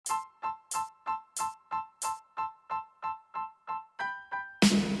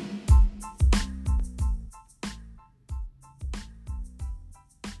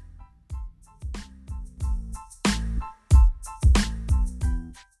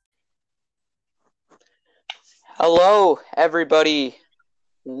Hello, everybody.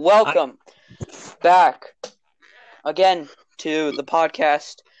 Welcome back again to the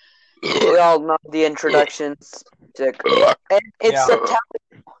podcast. We all know the introductions. And it's September.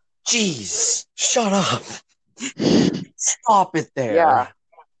 Jeez, shut up. Stop it there. Yeah.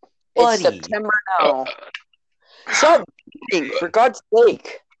 It's Buddy. September now. Stop eating, for God's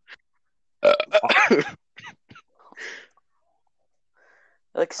sake.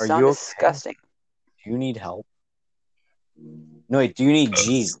 Like, Are sound you okay? disgusting. Do you need help? No, wait, do you need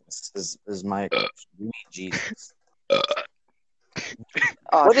Jesus? Is my question. Do you need Jesus?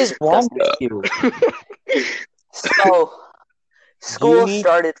 What is wrong with you? So, school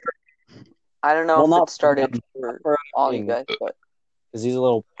started. I don't know Well, if it started for all you him. guys, but Because he's a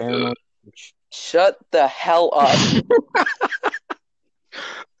little paranoid. shut the hell up.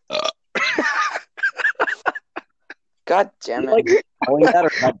 God damn it. Like, calling that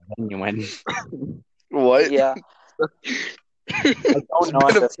or not genuine? What? Yeah. I don't know.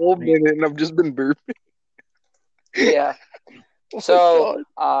 It's been a full minute and I've just been burping. Yeah. Oh So,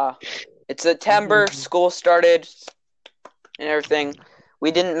 it's September, school started, and everything.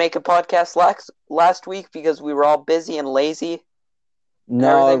 We didn't make a podcast last week because we were all busy and lazy.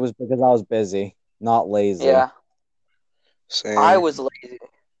 No, it was because I was busy, not lazy. Yeah. Same. I was lazy.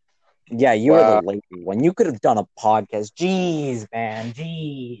 Yeah, you were the lazy one. You could have done a podcast. Jeez, man.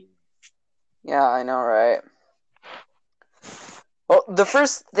 Jeez. Yeah, I know, right? Well, the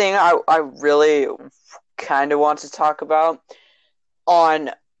first thing I really kind of want to talk about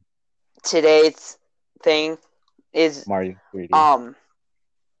on today's thing is Mario 3D.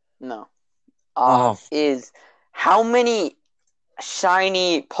 No. Oh. Is how many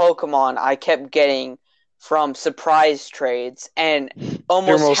shiny Pokemon I kept getting from surprise trades, and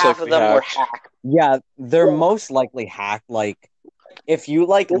almost half of them were hacked. Yeah, they're most likely hacked. Like, if you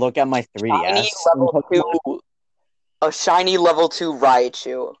look at my 3DS, a shiny level 2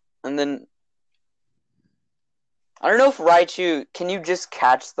 Raichu, and then I don't know if Raichu, can you just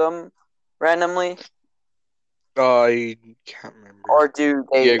catch them randomly? I can't remember. Or do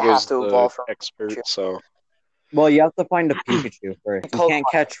they have to evolve from expert? So, well, you have to find a Pikachu first. You can't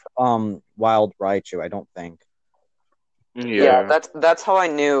catch wild Raichu, I don't think. Yeah, that's how I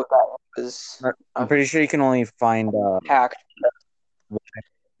knew that it was. I'm pretty sure you can only find hacked.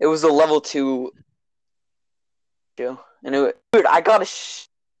 It was a level 2. And dude, I got a.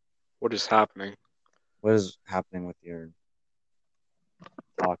 What is happening? What is happening with your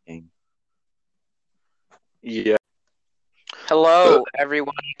talking? Yeah. Hello,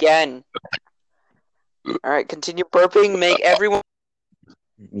 everyone, again. Alright, continue burping, make everyone...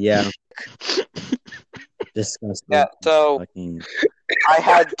 Yeah. Disgusting. Yeah, so I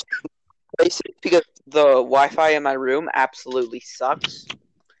had to replace it because the Wi-Fi in my room absolutely sucks.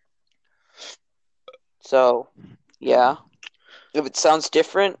 So, yeah. If it sounds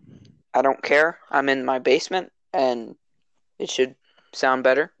different, I don't care. I'm in my basement, and it should sound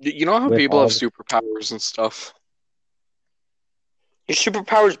better. You know how people have superpowers and stuff? Your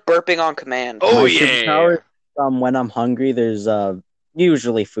superpower's burping on command. Oh, my superpower, when I'm hungry, there's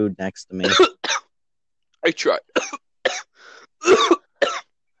usually food next to me. I tried. I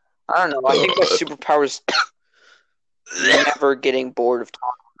don't know. I think my superpower's never getting bored of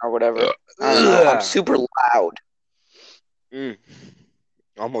talking or whatever. I don't know. I'm super loud.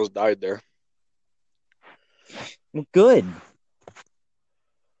 Almost died there. Good.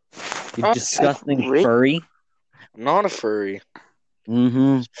 You disgusting furry. I'm not a furry.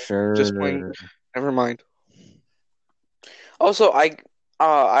 Sure. Just playing. Never mind. Also, I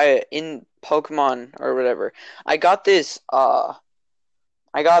in Pokemon or whatever, I got this.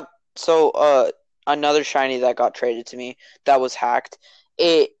 Another shiny that got traded to me that was hacked.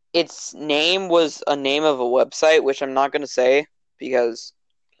 Its name was a name of a website, which I'm not gonna say because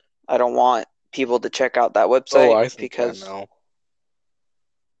I don't want people to check out that website. Oh, I think I know.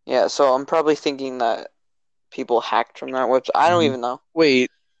 Yeah, so I'm probably thinking that people hacked from that website. I don't even know. Wait.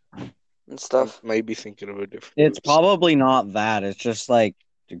 And stuff. I might be thinking of a different It's website. Probably not that. It's just like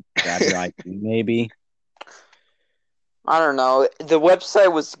to grab your IP, maybe. I don't know. The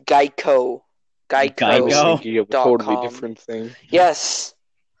website was Geico. I was thinking of a totally different thing. Yes.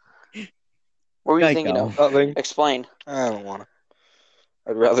 What were you thinking of? Nothing. Explain. I don't want to.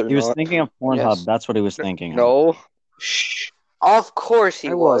 I'd rather He was thinking of Pornhub. Yes. That's what he was thinking of. No. Shh. Of course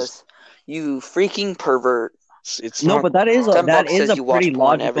he was. You freaking pervert. It's no, not, but that is a pretty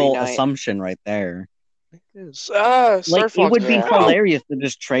logical assumption right there. It is. Like, it would be hilarious to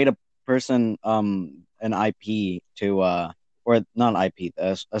just trade a person an IP to or not an IP,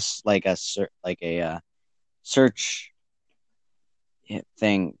 a search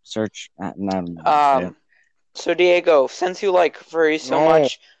thing, search. So Diego, since you like furries so No.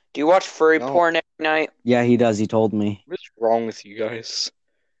 much, do you watch furry No. porn every night? Yeah, he does. He told me. What's wrong with you guys?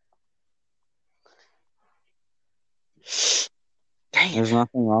 Dang There's it.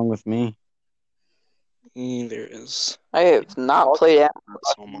 nothing wrong with me. There is. I have not played Animal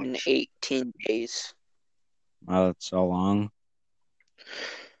So Crossing in much. 18 days. Oh, that's so long.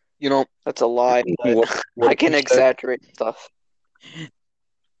 You know, That's a lie, but what I can you said. exaggerate stuff.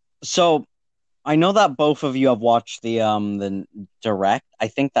 So, I know that both of you have watched the Direct. I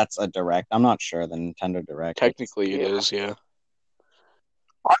think that's a Direct. I'm not sure, the Nintendo Direct. Technically, it Yeah. is, yeah.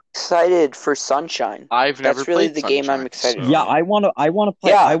 I'm excited for Sunshine. I've never That's really played the game I'm Sunshine, excited so- Yeah, I want to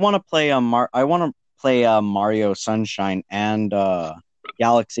play. Yeah. I want to play Mario Sunshine and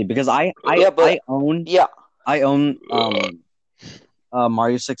Galaxy because I own Yeah.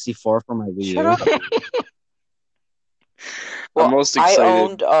 Mario 64 for my Wii U. Shut up. I'm most excited. I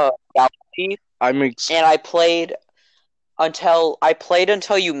owned Galaxy, and I played until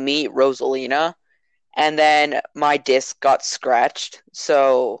you meet Rosalina, and then my disc got scratched.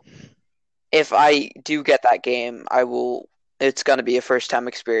 So if I do get that game, it's gonna be a first time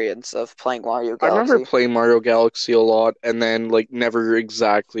experience of playing Mario Galaxy. I remember playing Mario Galaxy a lot, and then never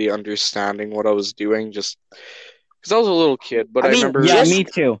exactly understanding what I was doing, just because I was a little kid. But I remember, yeah, me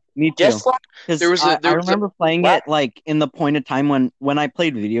too. Just like I remember playing it in the point of time when I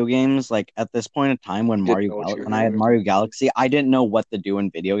played video games. At this point of time when I had Mario Galaxy, I didn't know what to do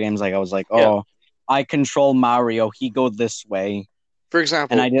in video games. I was like, I control Mario. He go this way. For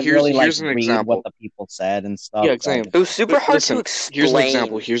example, and I didn't here's an read example. what the people said and stuff. Yeah, example. It was super hard to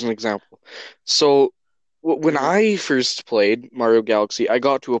explain. Here's an example. So when I first played Mario Galaxy, I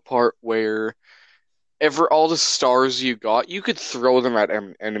got to a part where all the stars you got, you could throw them at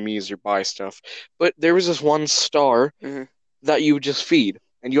enemies or buy stuff. But there was this one star that you would just feed,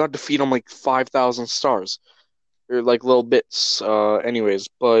 and you had to feed them 5,000 stars, or little bits. Anyways,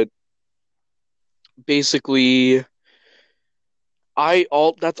 but basically,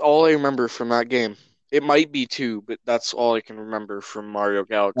 that's all I remember from that game. It might be 2, but that's all I can remember from Mario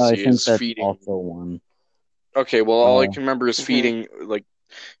Galaxy I think is that's feeding. Also 1. Okay, well, all I can remember is feeding,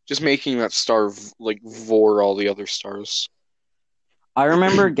 just making that star vor all the other stars. I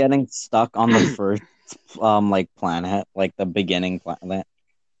remember getting stuck on the first planet, the beginning planet.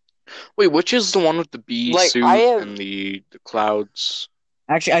 Wait, which is the one with the bee suit and the clouds?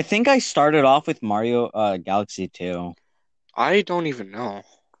 Actually, I think I started off with Mario Galaxy 2. I don't even know.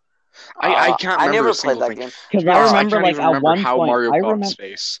 I can't remember. I never a single played that thing. game. Because I remember I can't even remember how point, Mario got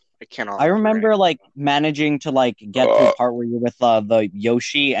space. I cannot. I remember managing to get to a part where you're with the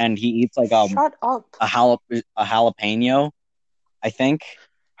Yoshi and he eats Shut up. a jalapeno, I think.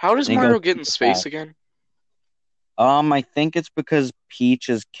 How does Mario get in space again? I think it's because Peach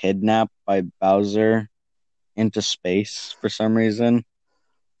is kidnapped by Bowser into space for some reason.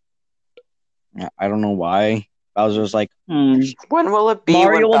 I don't know why. Bowser's like, When will it be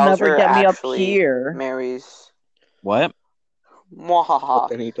Mario will Bowser never get me up actually here. marries? What? Mwahaha.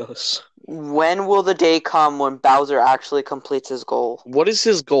 Then he does. When will the day come when Bowser actually completes his goal? What is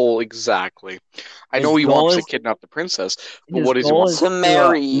his goal exactly? I know he wants to kidnap the princess, but what does he want? To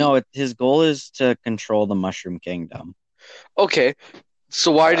marry. His goal is to control the Mushroom Kingdom. Okay,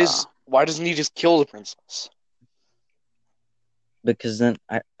 so why doesn't he just kill the princess? Because then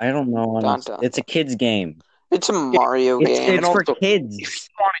I don't know. It's a kid's game. It's a Mario game. It's for kids. If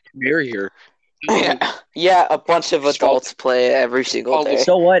you want to marry her. Yeah, a bunch of adults play it every single day.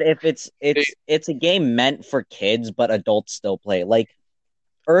 So what if it's a game meant for kids, but adults still play?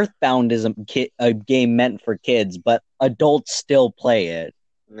 Earthbound is a game meant for kids, but adults still play it.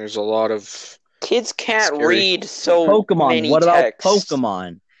 And there's a lot of kids can't read Pokemon. Many what texts.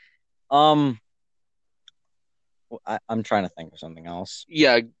 About Pokemon? I'm trying to think of something else.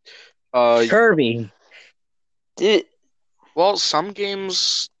 Yeah, Kirby. Well, some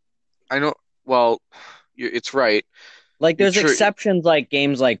games, I know. Well, it's right. There's exceptions,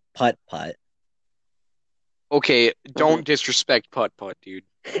 games like Putt Putt. Okay, don't disrespect Putt Putt, dude.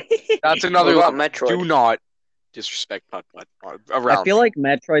 That's another. Metroid? Do not disrespect Putt Putt. I feel like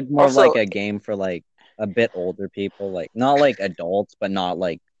Metroid's more also, a game for a bit older people, not adults, but not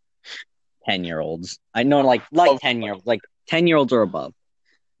 10-year-olds. I know, 10-year-olds, 10-year-olds or above.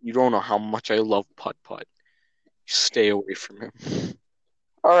 You don't know how much I love Putt Putt. Stay away from him.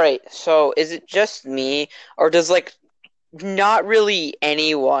 All right, so is it just me, or does not really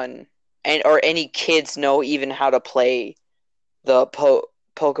anyone or any kids know even how to play the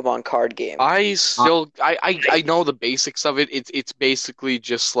Pokemon card game? I know the basics of it. It's basically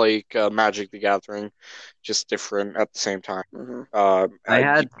just like Magic the Mm-hmm. Gathering, just different at the same time. I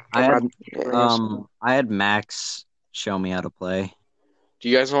I had Max show me how to play. Do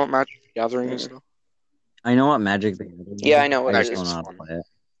you guys know what Magic the Gathering is, though? I know what Magic the Gathering is. Yeah, I know what I it just don't is. know how to play it.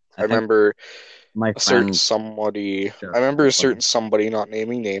 I remember my a certain friend. somebody. Sure. I remember a certain somebody, not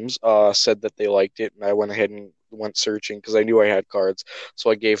naming names, said that they liked it, and I went ahead and went searching because I knew I had cards,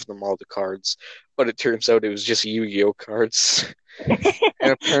 so I gave them all the cards. But it turns out it was just Yu-Gi-Oh cards,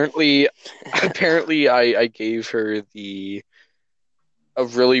 and apparently, I gave her a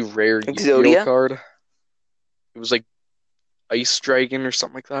really rare Yu-Gi-Oh Exodia? card. It was like Ice Dragon or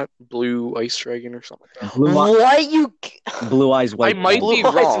something like that. Blue Ice Dragon or something like that. What you? Blue Eyes White. I might be Blue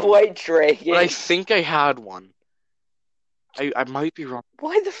Eyes wrong, White Dragon. but I think I had one. I might be wrong.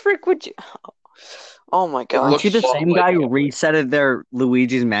 Why the frick would you? Oh my god! Aren't you the same guy who resetted their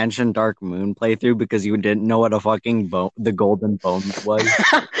Luigi's Mansion Dark Moon playthrough because you didn't know what a fucking the golden bone was?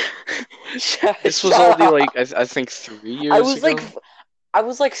 This was only like I think 3 years ago. I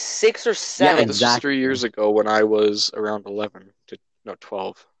was like 6 or 7. Yeah, this was 3 years ago when I was around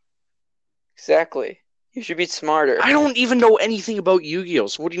 12. Exactly. You should be smarter. I don't even know anything about Yu-Gi-Oh!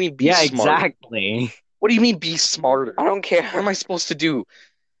 So what do you mean be smarter? Yeah, exactly. What do you mean be smarter? I don't care. What am I supposed to do?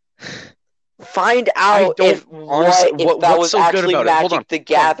 Find out if that was so actually Magic the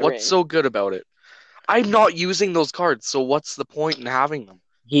Gathering. What's so good about it? I'm not using those cards, so what's the point in having them?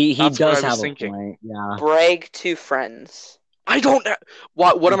 He does have a point. Yeah. Brag to friends. I don't.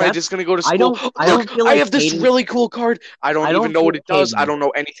 What am I just gonna go to school? I have this really cool card. I don't even know what it does. I don't know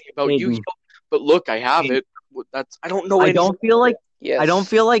anything about Yu-Gi-Oh! But look, I have it. I don't know. I don't feel like. Yes. I don't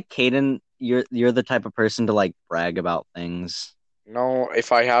feel like Caden. You're the type of person to like brag about things. No,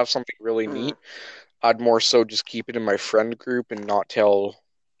 if I have something really neat, I'd more so just keep it in my friend group and not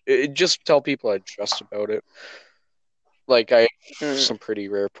just tell people I trust about it. Like I have some pretty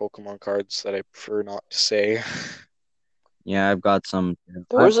rare Pokemon cards that I prefer not to say. Yeah, I've got some.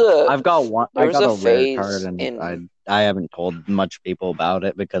 I've got one. I got a rare card, and I haven't told much people about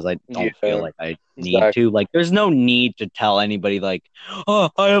it because I don't feel like I need to. Like, there's no need to tell anybody. Like, oh,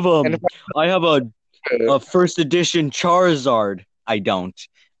 I have a first edition Charizard. I don't,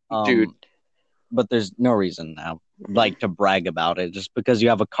 dude. But there's no reason now, like, to brag about it just because you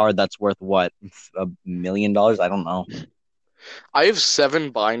have a card that's worth what, $1 million? I don't know. I have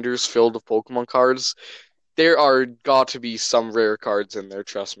 7 binders filled with Pokemon cards. There are got to be some rare cards in there,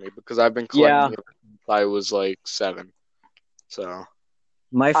 trust me, because I've been collecting it since I was like 7. So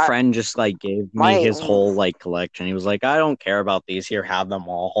my friend just like gave me his whole like collection. He was like, I don't care about these. Here, have them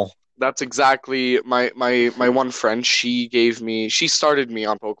all. That's exactly my one friend. She started me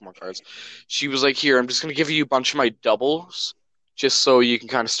on Pokemon cards. She was like, here, I'm just gonna give you a bunch of my doubles, just so you can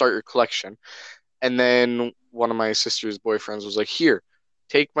kind of start your collection. And then one of my sister's boyfriends was like, here,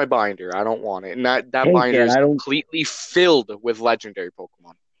 take my binder. I don't want it. And that binder is completely filled with legendary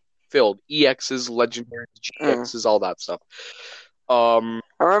Pokemon. Filled. EXs, legendaries, GXs, all that stuff. I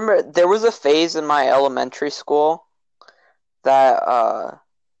remember there was a phase in my elementary school that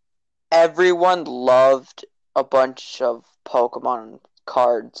everyone loved a bunch of Pokemon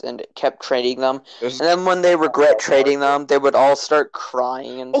cards and kept trading them. And then when they regret trading them, they would all start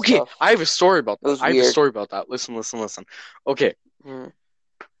crying and stuff. I have a story about that. Listen. Okay.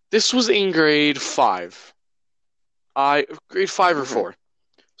 This was in grade 5. Grade 5 or 4.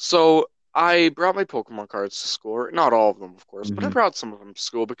 So I brought my Pokemon cards to school. Not all of them, of course, but I brought some of them to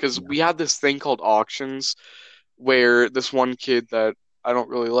school because we had this thing called auctions where this one kid that I don't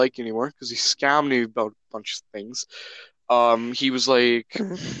really like anymore because he scammed me about a bunch of things. He was like,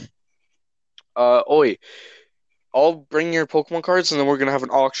 Oi, I'll bring your Pokemon cards and then we're going to have an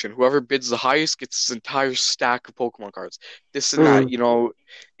auction. Whoever bids the highest gets this entire stack of Pokemon cards. This and that,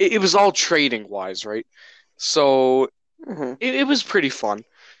 it was all trading wise, right? So it was pretty fun.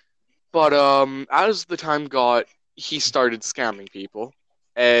 But as the time he started scamming people.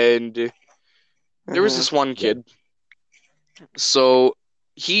 And there was this one kid. So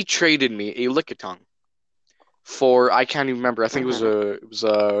he traded me a Lickitung for, I can't even remember. I think it was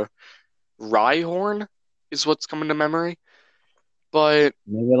a Rhyhorn is what's coming to memory. But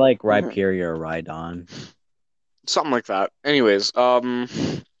maybe like Rhyperior or Rhydon. Something like that. Anyways,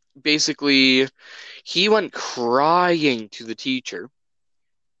 basically he went crying to the teacher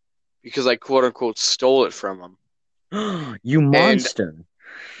because I quote unquote stole it from him. You monster.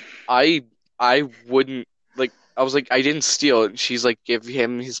 And I wouldn't, like, I was like, I didn't steal it. And she's like, give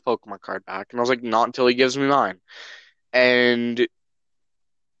him his Pokemon card back. And I was like, not until he gives me mine. And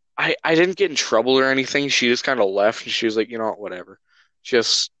I didn't get in trouble or anything. She just kind of left and she was like, you know what, whatever.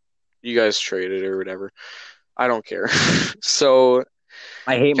 Just, you guys traded or whatever. I don't care. So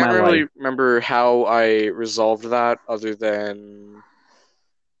I hate my life. I can't really remember how I resolved that other than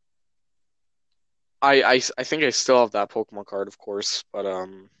I think I still have that Pokemon card, of course, but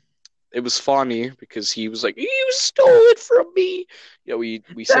it was funny because he was like, "You stole it from me." Yeah, we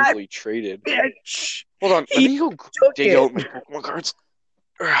simply traded. Bitch. Hold on, let me go dig out my Pokemon cards.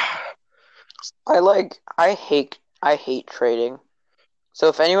 I hate trading. So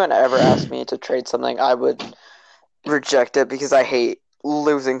if anyone ever asked me to trade something, I would reject it because I hate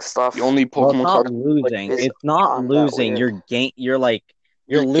losing stuff. The only Pokemon well, card losing. It's not losing. You're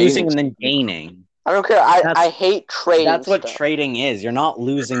losing and then gaining. I don't care. I hate trading. That's what trading is. You're not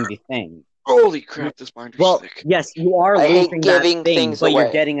losing the thing. Holy crap, this binder's thick. Yes, you are losing that thing, but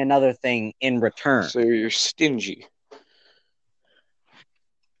you're getting another thing in return. So you're stingy.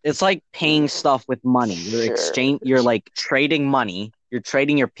 It's like paying stuff with money. You're like trading money. You're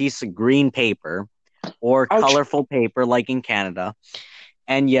trading your piece of green paper or colorful paper like in Canada.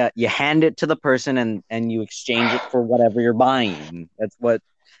 And you hand it to the person and you exchange it for whatever you're buying. That's what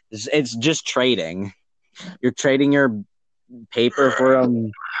it's just trading. You're trading your paper for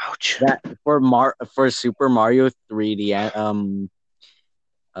for Super Mario 3D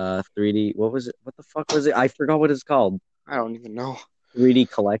 3D. What was it? What the fuck was it? I forgot what it's called. I don't even know. 3D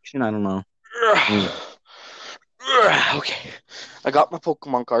collection. I don't know. Okay, I got my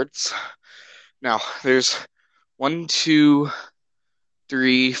Pokemon cards. Now there's 1, 2,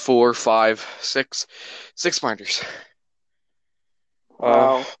 3, 4, 5, 6 binders.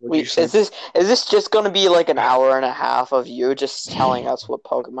 Wow. Is this just going to be like an hour and a half of you just telling us what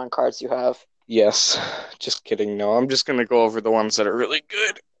Pokemon cards you have? Yes. Just kidding. No, I'm just going to go over the ones that are really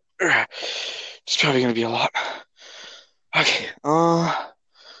good. It's probably going to be a lot. Okay.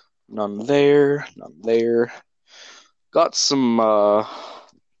 None there. None there. Got some, what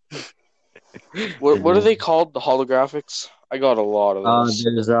are they called? The holographics? I got a lot of those.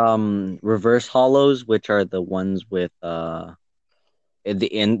 There's reverse holos, which are the ones with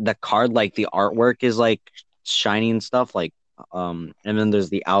in the card, like the artwork is like shiny and stuff, like and then there's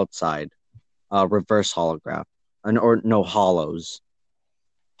the outside reverse holograph, holos.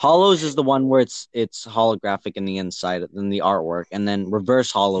 Holos is the one where it's holographic in the inside than the artwork, and then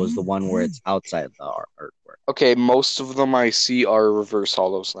reverse holo is the one where it's outside the artwork. Okay, most of them I see are reverse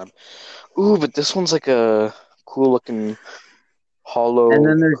holos then. Ooh, but this one's like a cool looking holo. And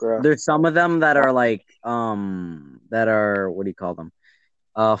then there's some of them that are like that are, what do you call them?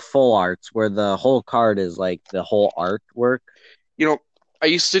 Full arts, where the whole card is like the whole artwork. You know, I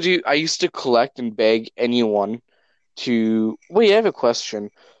used to collect and beg anyone to. Wait, I have a question.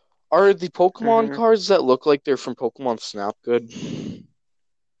 Are the Pokemon cards that look like they're from Pokemon Snap good?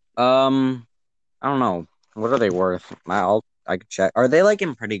 I don't know. What are they worth? I could check. Are they like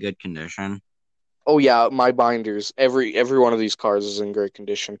in pretty good condition? Oh yeah, my binders. Every one of these cards is in great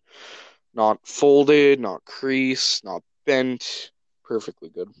condition. Not folded, not creased, not bent. Perfectly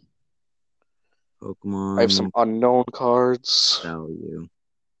good. Pokemon. I have some unknown cards. Value.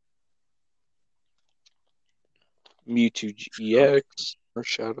 Mewtwo GX or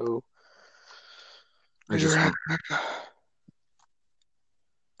Shadow.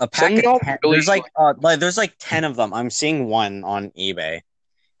 A pack of 10, there's like 10 of them. I'm seeing one on eBay.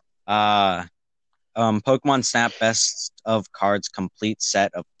 Pokemon Snap best of cards complete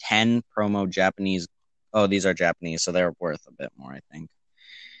set of 10 promo Japanese. Oh, these are Japanese, so they're worth a bit more, I think.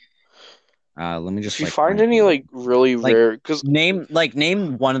 Let me just. If you find any like really rare, because name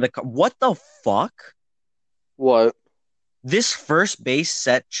one of the. What the fuck? What? This first base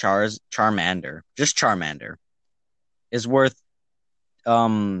set Charmander, just Charmander, is worth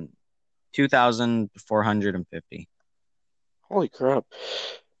 2,450. Holy crap!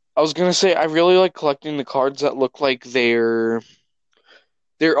 I was gonna say I really like collecting the cards that look like they're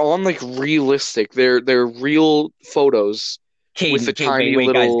on like realistic. They're real photos with the tiny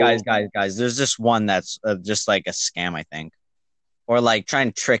little. Guys! There's just one that's just like a scam, I think, or like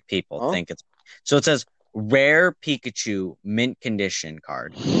trying to trick people. Think it's so. It says rare Pikachu mint condition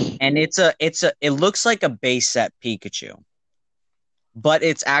card, and it looks like a base set Pikachu, but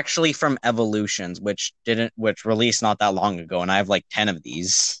it's actually from Evolutions, which released not that long ago, and I have like 10 of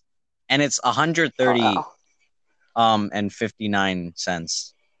these, and it's 130 and 59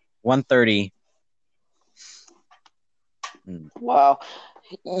 cents. 130. Wow.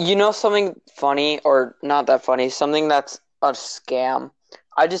 You know something funny, or not that funny, something that's a scam.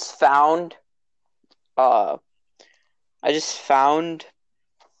 I just found I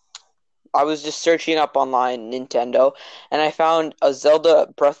was just searching up online Nintendo, and I found a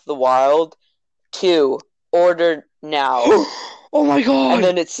Zelda Breath of the Wild 2 ordered now. Oh my god! And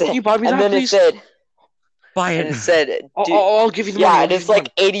then it said, can you buy me that, please? It said, buy it. And it said, I'll give you the money. Yeah, and it's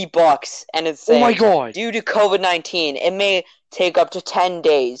like $80, and it said, oh my god! Due to COVID-19, it may take up to 10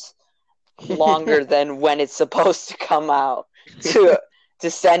 days longer than when it's supposed to come out to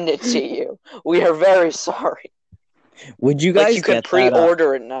send it to you. We are very sorry. Would you guys you can get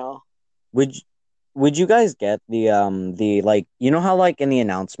pre-order it now? Would you guys get the like, you know how like in the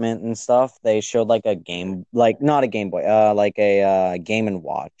announcement and stuff they showed like a game, like not a Game Boy, like a Game and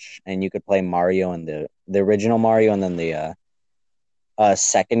Watch, and you could play Mario and the original Mario and then the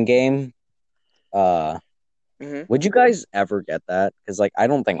second game. Would you guys ever get that? Because like I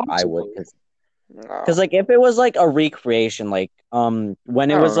don't think I would. Because like if it was like a recreation, like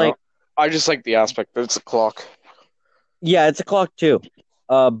when it was like, I just like the aspect that it's a clock. Yeah, it's a clock too.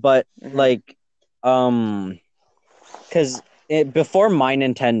 But like because before My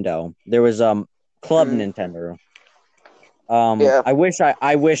Nintendo, there was Club Nintendo. Yeah. I wish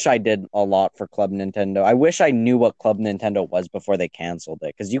I did a lot for Club Nintendo. I wish I knew what Club Nintendo was before they canceled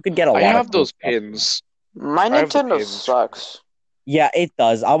it, because you could get a lot. I have those pins. My Nintendo sucks. Yeah, it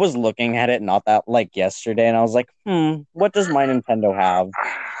does. I was looking at it not that like yesterday, and I was like, what does My Nintendo have?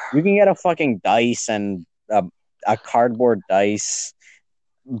 You can get a fucking dice and a cardboard dice,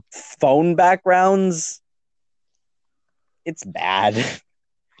 phone backgrounds. It's bad.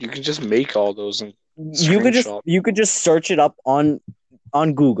 You can just make all those and you could just search it up on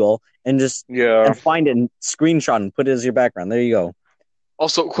Google and just and find it and screenshot and put it as your background. There you go.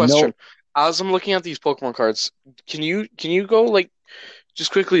 Also, question: as I'm looking at these Pokemon cards, can you go like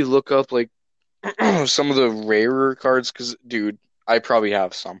just quickly look up like some of the rarer cards? Because dude, I probably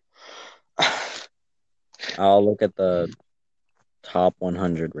have some. I'll look at the top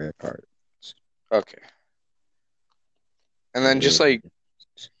 100 rare cards. Okay. And then just like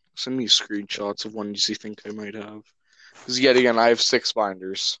send me screenshots of ones you think I might have. Because yet again, I have 6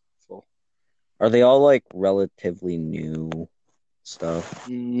 binders full. Are they all like relatively new stuff?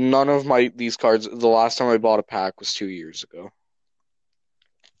 None of these cards. The last time I bought a pack was 2 years ago.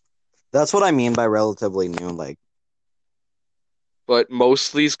 That's what I mean by relatively new, like. But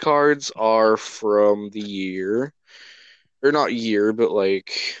most of these cards are from the year, or not year, but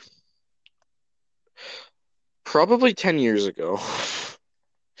like probably 10 years ago.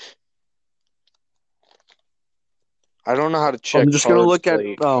 I don't know how to check. I'm just gonna look at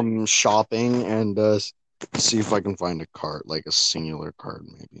shopping and see if I can find a card, like a singular card,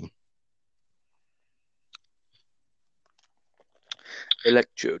 maybe.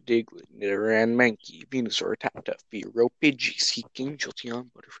 Electro, Diglett, Nidoran, Mankey, Venusaur, Tata, Fearow, Pidgey, Seeking, Jolteon,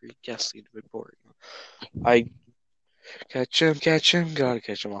 Butterfree, Gastly, Vaporeon. I catch him, gotta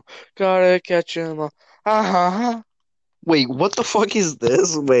catch him all. Ah-ha-ha. Wait, what the fuck is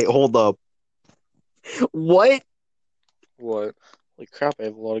this? Wait, hold up. What? What? Holy crap, I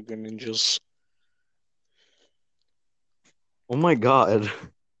have a lot of good ninjas. Oh my god.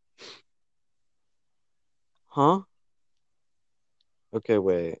 Huh? Okay,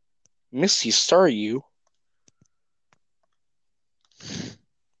 wait. Misty Star, you? It's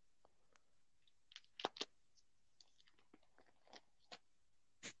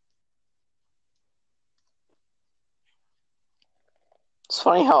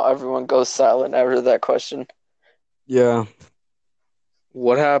funny how everyone goes silent after that question. Yeah.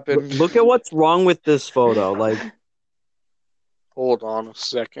 What happened? Look at what's wrong with this photo. Like, hold on a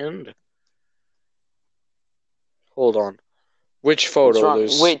second. Hold on. Which photo?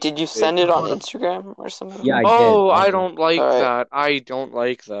 Wait, did you send it on Instagram or something? Yeah, I did. I don't like that. I don't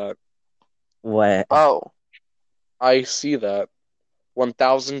like that. What? Oh. I see that.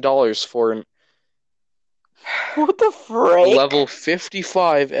 $1,000 for an what the frick? Level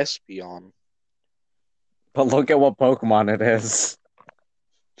 55 Espeon. But look at what Pokemon it is.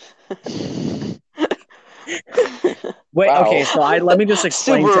 Wait, wow. Okay, so let me just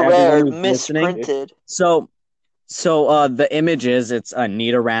explain Super to everyone who's misprinted. Listening. So the image is it's a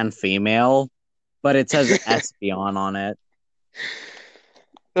Nidoran female, but it says Espeon on it.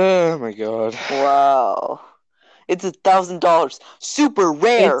 Oh my god! Wow, it's $1,000. Super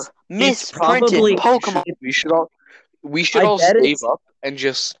rare, misprinted Pokemon. We should all save up and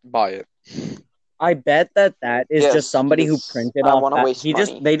just buy it. I bet that is just somebody who printed off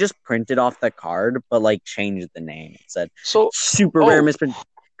that. They just printed off the card, but like changed the name. It said super rare misprint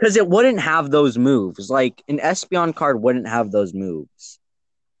because it wouldn't have those moves. Like an Espeon card wouldn't have those moves.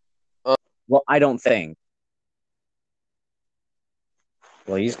 Well, I don't think.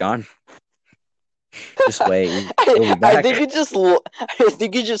 Well, he's gone. Just wait. I think he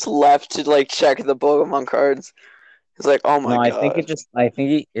just left to like check the Pokemon cards. He's like, oh my god. I think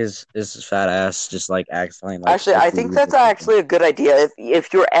he is fat ass just like accidentally. Like, actually, I think that's actually a good idea.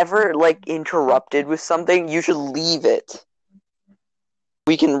 If you're ever like interrupted with something, you should leave it.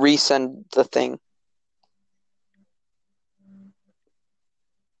 We can resend the thing.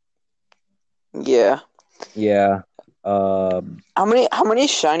 Yeah. Yeah. How many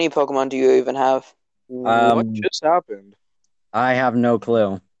shiny Pokemon do you even have? What just happened? I have no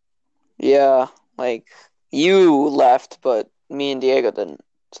clue. Yeah, like you left, but me and Diego didn't.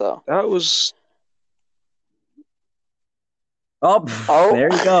 So That was. Oh, there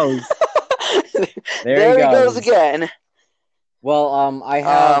he goes. There he goes again. Well,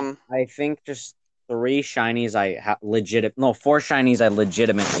 I think just 3 shinies four shinies I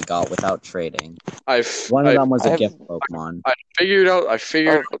legitimately got without trading. One of them was a gift Pokemon. I figured out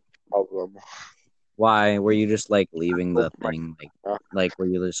the problem. Why? Were you just like leaving the thing like were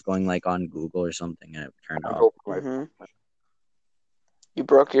you just going like on Google or something and it turned off? Mm-hmm. You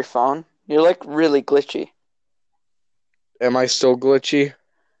broke your phone? You're like really glitchy. Am I still glitchy?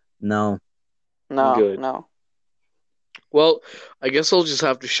 No. Good. No. Well, I guess I'll just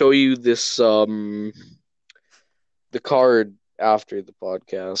have to show you this the card after the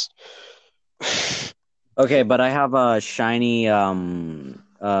podcast. Okay, but I have a shiny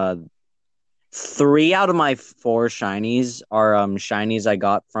 3 out of my 4 shinies are shinies I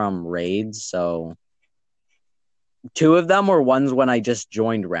got from raids, so 2 of them were ones when I just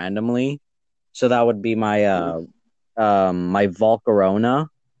joined randomly. So that would be my my Volcarona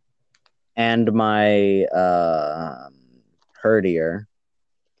and my Herdier.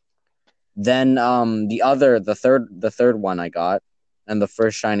 Then the third one I got, and the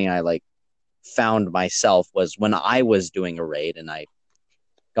first shiny I like found myself was when I was doing a raid and I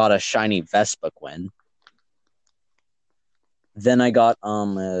got a shiny Vespiquen. Then I got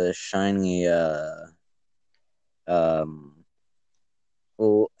a shiny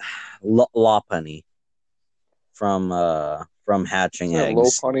Lopunny from hatching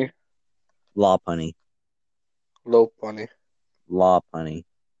eggs. Lopunny. Lopunny. Lopunny.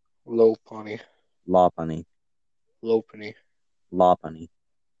 Lopunny. Lopunny. Lopunny. Lopunny.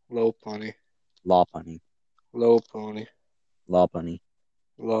 Lopunny. Lopunny. Lopunny. Lopunny.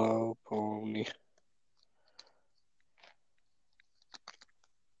 Lopunny.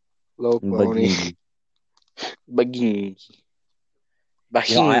 Lopunny. Bagini.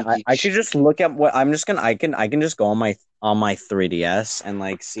 You know, I could just look at what I'm just gonna I can just go on my 3DS and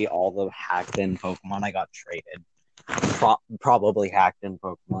like see all the hacked in Pokemon I got traded. Probably hacked in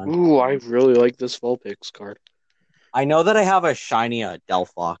Pokemon. Ooh, I really like this Vulpix card. I know that I have a shiny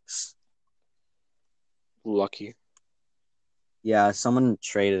Delphox. Lucky. Yeah, someone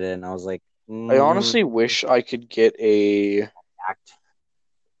traded it and I was like, I honestly wish I could get a hacked.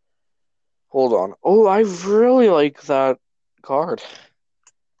 Hold on. Oh, I really like that card.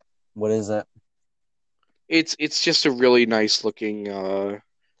 What is it? It's just a really nice looking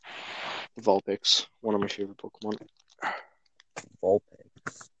Vulpix, one of my favorite Pokemon.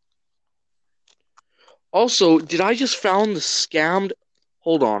 Vulpix. Also, did I just found the scammed?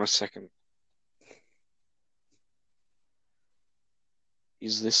 Hold on a second.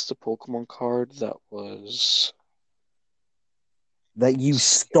 Is this the Pokemon card that was that you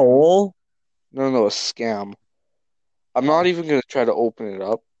stole? No, a scam. I'm not even gonna try to open it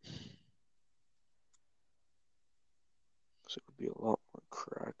up. So it would be a lot more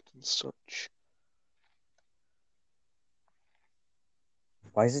cracked and such.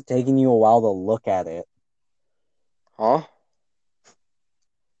 Why is it taking you a while to look at it? Huh?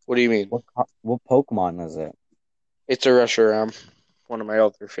 What do you mean? What Pokemon is it? It's a Reshiram, one of my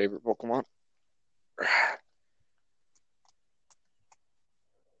other favorite Pokemon.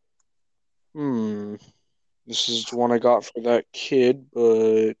 This is the one I got for that kid,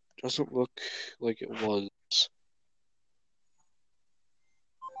 but doesn't look like it was.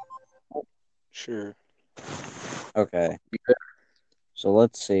 Sure. Okay. So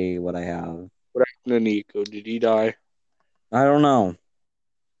let's see what I have. What happened to Nico? Did he die? I don't know.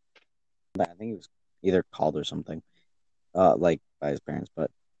 I think he was either called or something. Like by his parents,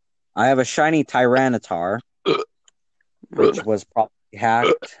 but I have a shiny Tyranitar, which was probably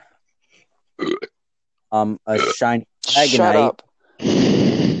hacked. A shiny Dragonite.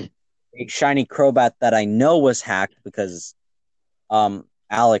 A shiny Crobat that I know was hacked because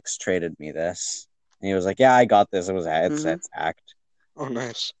Alex traded me this. And he was like, "Yeah, I got this. It's hacked." Oh,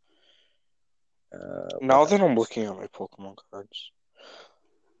 nice. Now that I'm looking at my Pokemon cards,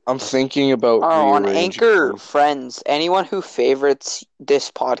 I'm thinking about on Anchor Friends. Anyone who favorites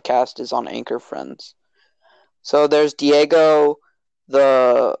this podcast is on Anchor Friends. So there's Diego,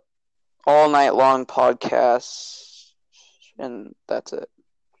 the All Night Long podcast, and that's it.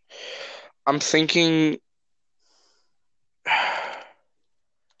 I'm thinking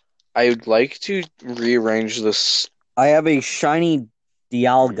I would like to rearrange this. I have a shiny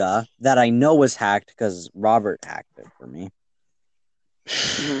Dialga that I know was hacked because Robert hacked it for me.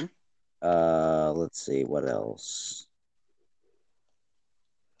 Mm-hmm. Let's see what else.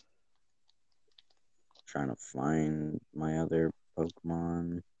 Trying to find my other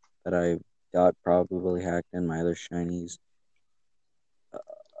Pokemon that I got probably hacked in, my other shinies.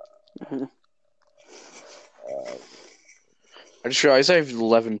 I just realized I have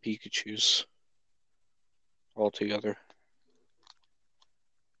 11 Pikachus altogether.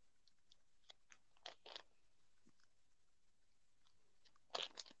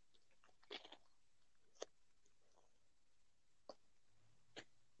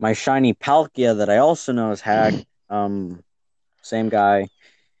 My shiny Palkia that I also know is hacked. Same guy.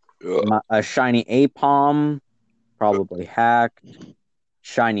 A shiny Apom, probably hacked.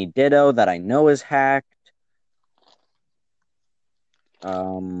 Shiny Ditto that I know is hacked.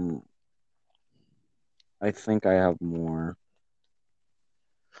 I think I have more.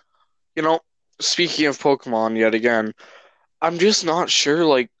 You know, speaking of Pokemon yet again, I'm just not sure,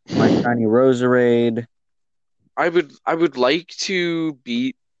 like my shiny Roserade. I would like to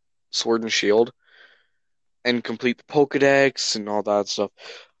beat Sword and Shield and complete the Pokedex and all that stuff.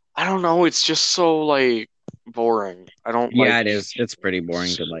 I don't know, it's just so like boring. I don't like. Yeah, it is. It's pretty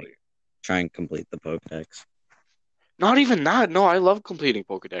boring to like try and complete the Pokedex. Not even that. No, I love completing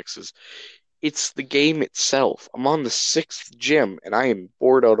Pokedexes. It's the game itself. I'm on the 6th gym and I am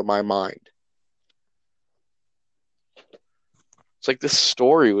bored out of my mind. It's like this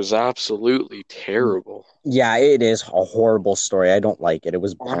story was absolutely terrible. Yeah, it is a horrible story. I don't like it. It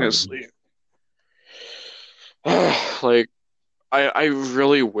was boring. Honestly. Like, I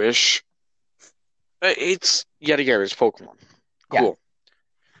really wish. It's yet again, it's Pokemon. Cool. Yeah.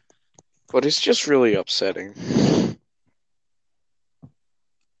 But it's just really upsetting.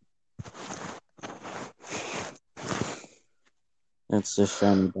 It's the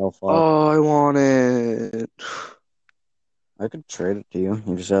shiny Belfast. Oh, I want it. I could trade it to you.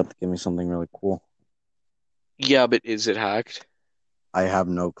 You just have to give me something really cool. Yeah, but is it hacked? I have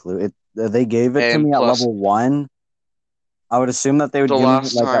no clue. They gave it to me at level 1. I would assume that they would give me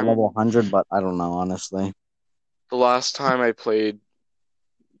like at level 100, but I don't know, honestly. The last time I played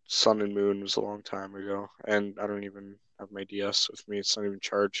Sun and Moon was a long time ago, and I don't even have my DS with me. It's not even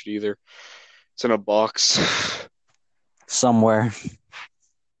charged either. It's in a box. Somewhere.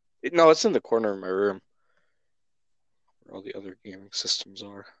 No, it's in the corner of my room where all the other gaming systems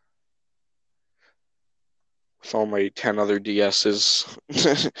are. With all my 10 other DSs.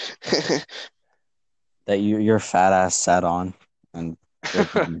 That your fat ass sat on and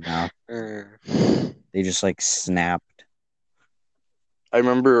they just like snapped. I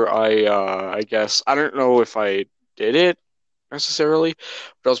remember I guess I don't know if I did it necessarily,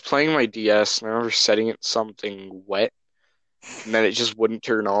 but I was playing my DS and I remember setting it something wet and then it just wouldn't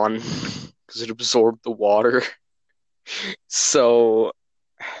turn on because it absorbed the water. So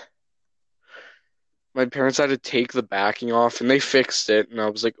my parents had to take the backing off and they fixed it and I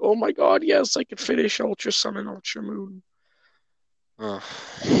was like, oh my god, yes, I could finish Ultra Sun and Ultra Moon.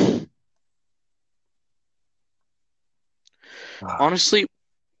 Honestly,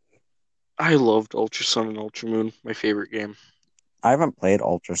 I loved Ultra Sun and Ultra Moon, my favorite game. I haven't played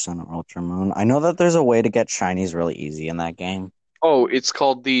Ultra Sun and Ultra Moon. I know that there's a way to get shinies really easy in that game. Oh, it's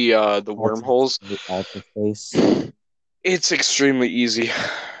called the wormholes. The Ultra Face. It's extremely easy.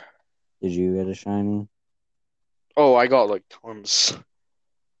 Did you get a shiny? Oh, I got like tons.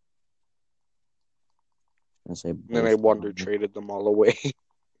 And then I wonder traded them all away.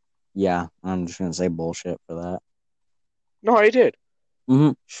 Yeah, I'm just gonna say bullshit for that. No, I did.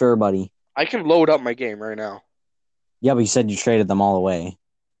 Sure, buddy. I can load up my game right now. Yeah, but you said you traded them all away.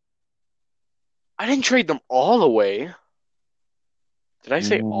 I didn't trade them all away. Did I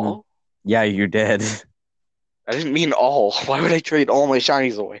say all? Yeah, you did. I didn't mean all. Why would I trade all my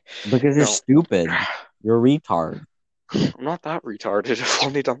shinies away? Because you're stupid. You're a retard. I'm not that retarded. I've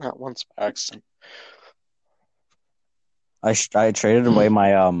only done that once by accident. I traded away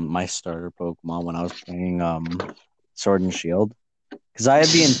my my starter Pokemon when I was playing Sword and Shield because I had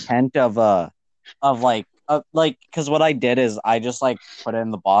the intent of because what I did is I just like put it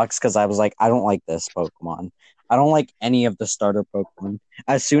in the box because I was like, I don't like this Pokemon. I don't like any of the starter Pokemon.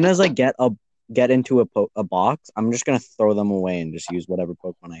 As soon as I get into a box, I'm just gonna throw them away and just use whatever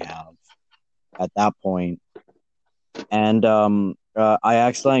Pokemon I have at that point. And I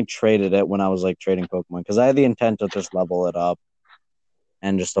accidentally traded it when I was like trading Pokemon because I had the intent to just level it up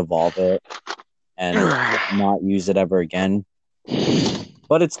and just evolve it and not use it ever again.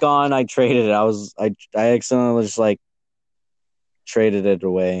 But it's gone. I traded it. I accidentally just like traded it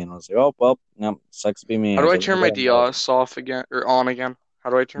away and I was like, oh well, no, sucks to be me. How do I turn my DS off again or on again? How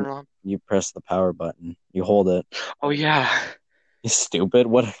do I turn it on? You press the power button. You hold it. Oh yeah. You stupid.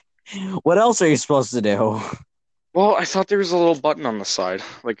 What What else are you supposed to do? Well, I thought there was a little button on the side,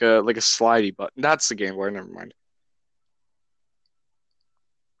 like a slidey button. That's the Game Boy. Never mind.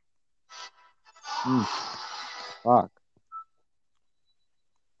 Fuck.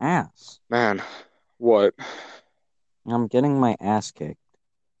 Ass. Man, what? I'm getting my ass kicked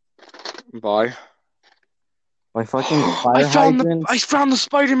Bye. by fucking fire hydrants. I found the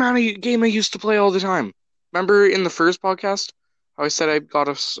Spider-Man game I used to play all the time. Remember in the first podcast how I said I got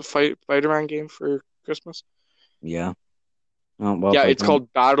a Spider-Man game for Christmas? Yeah. Oh, well, Yeah, it's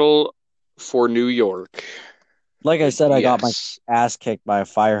called Battle for New York. Like I said, I got my ass kicked by a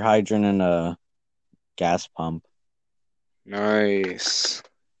fire hydrant and a gas pump. Nice.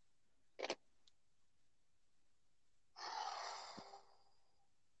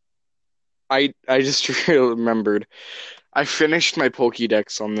 I just remembered. I finished my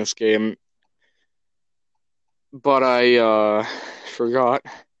Pokédex on this game, but I forgot.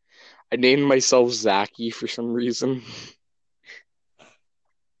 I named myself Zaki for some reason. I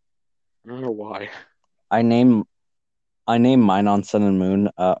don't know why. I named mine on Sun and Moon,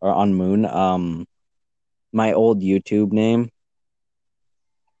 or on Moon. My old YouTube name,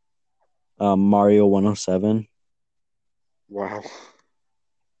 Mario 107. Wow.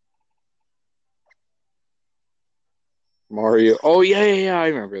 Mario. Oh yeah. I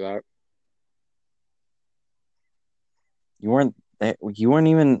remember that. You weren't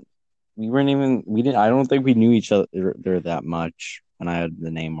even. We weren't even. We didn't. I don't think we knew each other that much when I had the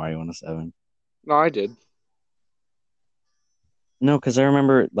name Mario 107. No, I did. No, because I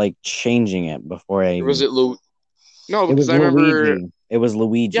remember like changing it before I. Or was it Lu? No, It because was I remember. Luigi. It was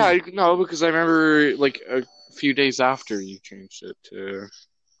Luigi. Yeah, no, because I remember like a few days after you changed it to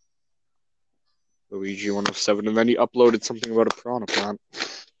Luigi 107, and then you uploaded something about a piranha plant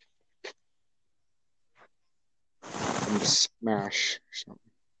from Smash or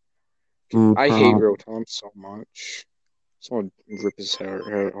something. I hate Rotom so much. Someone rip his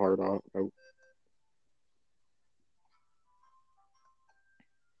heart out.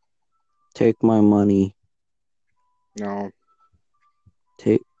 Take my money. No.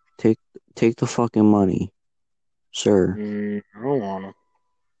 Take the fucking money, sir. I don't wanna.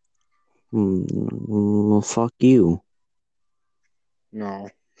 Well, fuck you. No.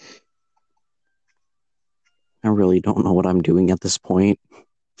 I really don't know what I'm doing at this point.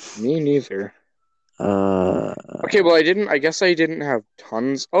 Me neither. Okay, well, I guess I didn't have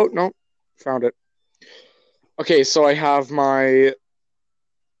tons. Oh, no. Found it. Okay, so I have my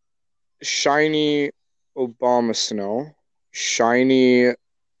shiny Obama Snow, shiny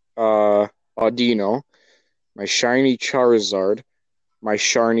Audino, my shiny Charizard, my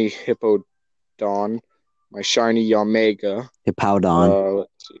shiny Hippowdon, my shiny Yamega. Hippowdon.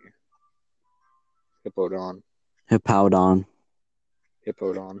 Let's see. Hippowdon. Hippowdon.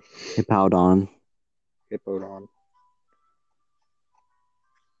 Hippowdon. Hippowdon. Hippowdon.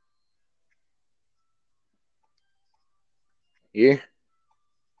 Yeah.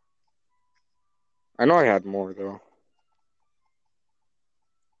 I know I had more, though.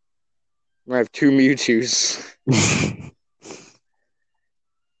 I have 2 Mewtwo's.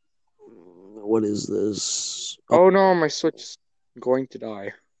 What is this? Oh no, my Switch is going to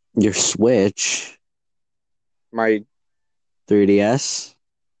die. Your Switch? My 3DS?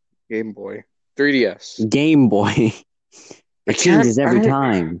 Game Boy. 3DS. Game Boy. It changes every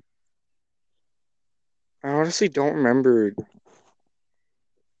time. I honestly don't remember.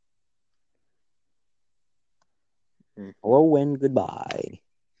 Hello and goodbye.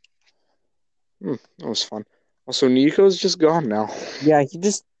 That was fun. Also, Nico's just gone now. Yeah, he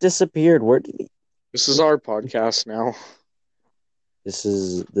just disappeared. Where did he? This is our podcast now. This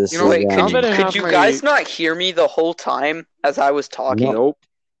is. Wait, could you guys not hear me the whole time as I was talking? Nope.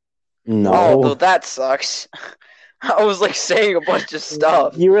 No. Oh, well, that sucks. I was like saying a bunch of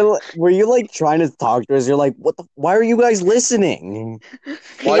stuff. Were you like trying to talk to us? You're like, what the? Why are you guys listening?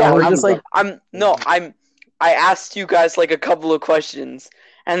 I asked you guys like a couple of questions,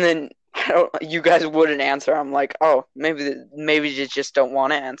 and then you guys wouldn't answer. I'm like, oh, maybe you just don't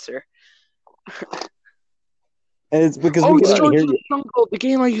want to answer. And it's because we couldn't George hear of the Jungle, the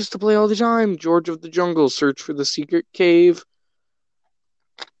game I used to play all the time. George of the Jungle, Search for the Secret Cave.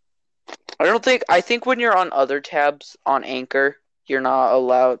 I think when you're on other tabs on Anchor, you're not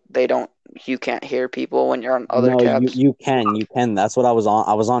allowed. You can't hear people when you're on other tabs. You can. That's what I was on.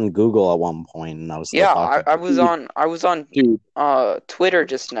 I was on Google at one point, and I was still talking. I was on Twitter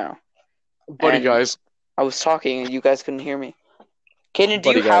just now. Buddy guys. I was talking and you guys couldn't hear me. Kaden,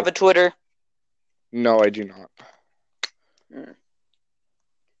 do you have a Twitter? No, I do not.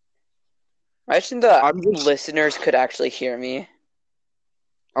 Imagine the listeners could actually hear me.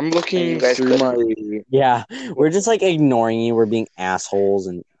 I'm looking through my. Yeah, we're just like ignoring you. We're being assholes,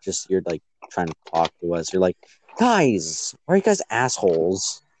 and just you're like trying to talk to us. You're like, guys, why are you guys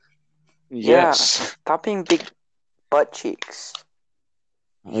assholes? Yes. Yeah, stop being big butt cheeks.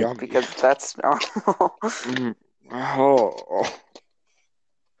 Yummy. Because that's normal. Oh.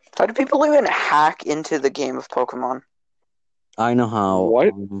 How do people even hack into the game of Pokemon? I know how.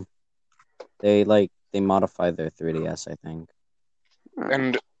 What? They modify their 3DS, I think.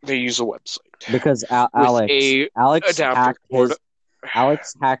 And they use a website. Because Alex hacked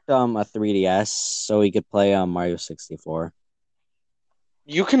a 3DS so he could play Mario 64.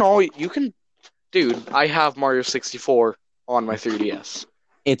 Dude, I have Mario 64 on my 3DS.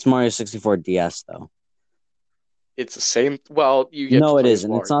 It's Mario 64 DS though. It's the same. Well, you get no, to it play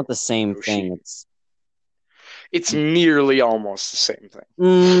isn't. It's not the same thing. It's nearly almost the same thing.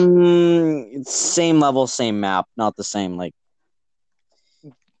 It's same level, same map, not the same like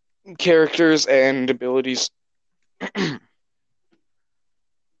characters and abilities.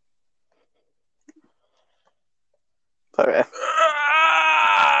 Okay.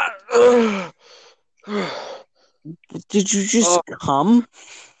 Did you just come?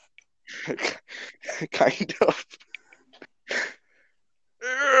 Kind of.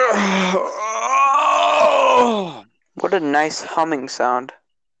 What a nice humming sound.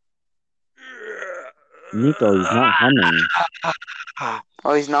 Nico, he's not humming.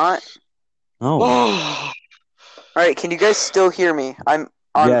 Oh, he's not? No. Alright, can you guys still hear me? I'm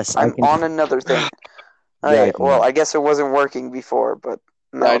on another thing. Alright, well, I guess it wasn't working before, but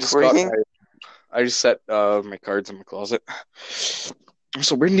now it's working. I just set my cards in my closet.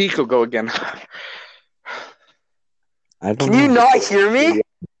 So where'd Nico go again? Can you not hear me?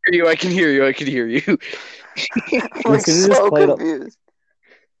 I can hear you. I'm like so confused.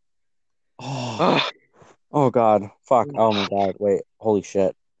 Oh god. Fuck. Oh my god. Wait. Holy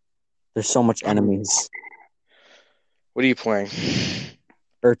shit. There's so much enemies. What are you playing?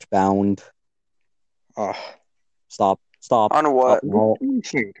 Earthbound. Oh. Stop. On what? No.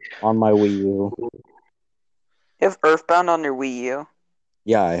 On my Wii U. You have Earthbound on your Wii U?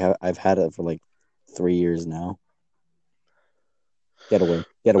 Yeah, I've had it for like 3 years now. Get away.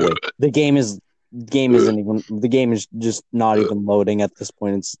 The game is just not even loading at this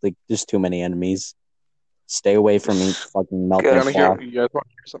point. It's like just too many enemies. Stay away from me, fucking melt my You guys want to hear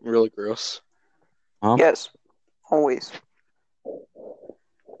something really gross? Huh? Yes. Always.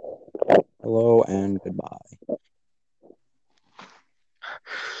 Hello and goodbye.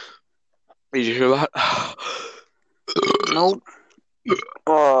 Did you hear that? Nope.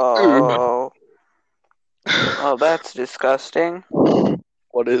 Oh. Oh, that's disgusting.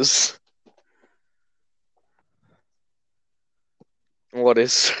 What is?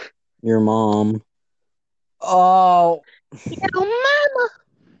 Your mom. Oh. Your mama.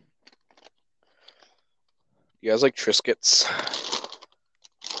 You guys like Triscuits?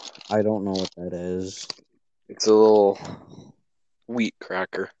 I don't know what that is. It's a little wheat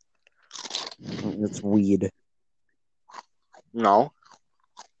cracker. It's weed. No.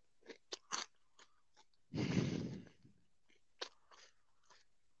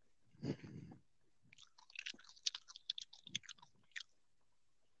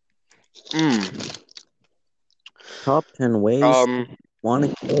 Top 10 ways want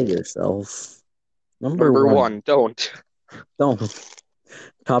to kill yourself. Number one, don't.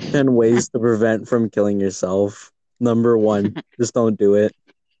 Top 10 ways to prevent from killing yourself. Number 1, just don't do it.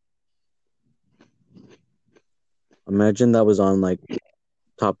 Imagine that was on like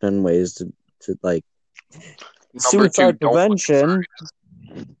top 10 ways to like suicide prevention.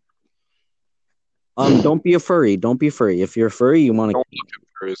 Don't be a furry. Don't be furry. If you're a furry, you want to.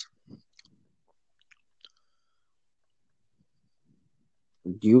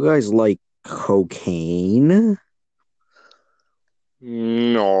 Do you guys like cocaine?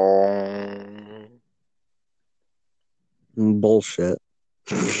 No. Bullshit.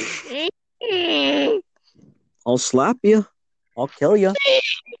 I'll slap you. I'll kill you.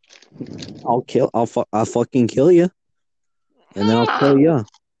 I'll fucking kill you. And then I'll kill you.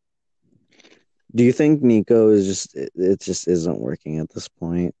 Do you think Nico is just it just isn't working at this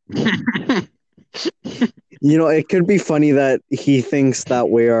point? You know, it could be funny that he thinks that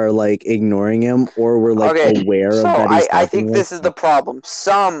we are like ignoring him or we're like aware of that he's I think this is the problem.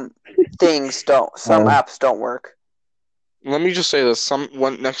 Some things don't. Some apps don't work. Let me just say this.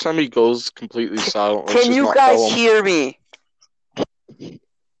 Next time he goes completely silent, can you guys hear me?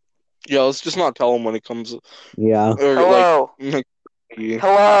 Yeah, let's just not tell him when it comes. Yeah. Hello.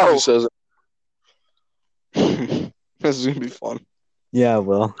 Hello. He says it. This is gonna be fun. Yeah,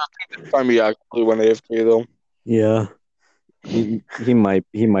 well. Time he actually went AFK though. Yeah. He might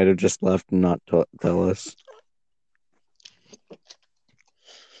have just left and not tell us.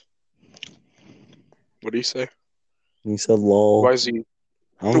 What do you say? He said, "Lol." Why is he?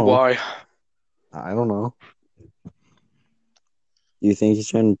 I don't know. Why? I don't know. Do you think he's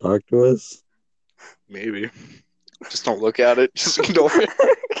trying to talk to us? Maybe. Just don't look at it. Just ignore it.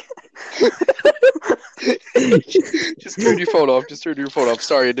 Just turn your phone off.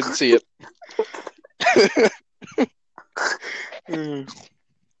 Sorry, I didn't see it.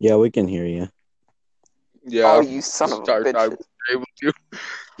 Yeah, we can hear you. Yeah. Oh, you son of a bitch. Able to.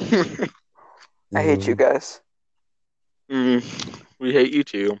 I hate you guys. We hate you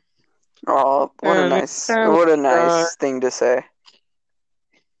too. Oh, what a nice thing to say.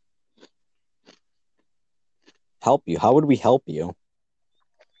 Help you? How would we help you?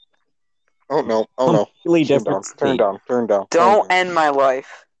 Oh no! Completely different. Turn down. Don't end my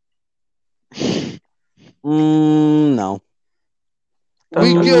life. No.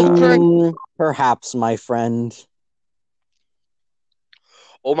 We killed Cranky. Perhaps, my friend.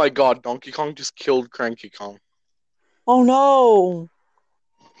 Oh my God! Donkey Kong just killed Cranky Kong. Oh no!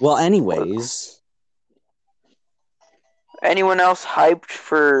 Well, anyways. Anyone else hyped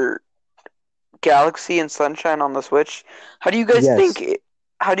for Galaxy and Sunshine on the Switch? How do you guys think?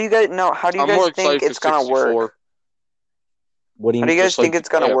 How do you guys think it's gonna work? What do you How do you guys think it's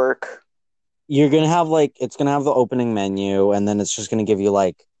gonna work? You're gonna have it's gonna have the opening menu, and then it's just gonna give you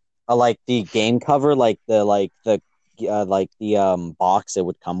the game cover, the box it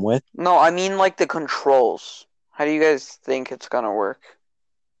would come with. No, I mean the controls. How do you guys think it's gonna work?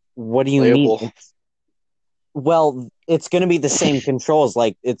 What do you mean? Well, it's gonna be the same controls.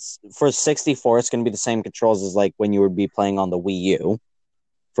 It's for 64. It's gonna be the same controls as when you would be playing on the Wii U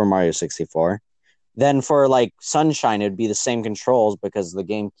for Mario 64. Then for Sunshine, it'd be the same controls because the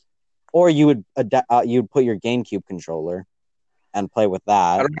game, or you would you'd put your GameCube controller and play with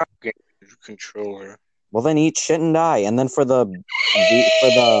that. I don't have a GameCube controller. Well, then eat shit and die. And then for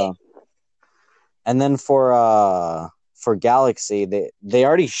Galaxy, they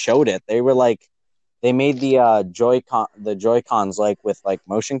already showed it. They were they made the Joy-Cons with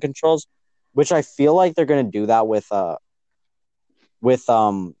motion controls, which I feel like they're gonna do that with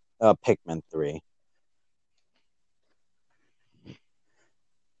Pikmin 3.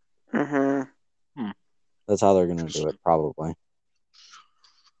 Mm-hmm. That's how they're gonna do it, probably.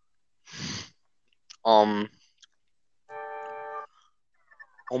 Oh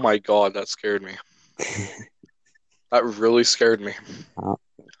my God, that scared me. That really scared me.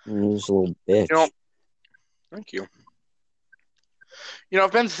 You're just a little bitch. Thank you.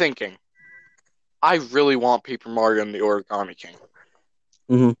 I've been thinking. I really want Paper Mario and the Origami King.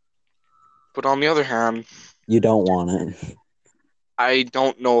 Mm-hmm. But on the other hand, you don't want it. I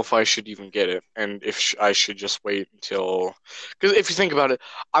don't know if I should even get it, and if I should just wait until... Because if you think about it,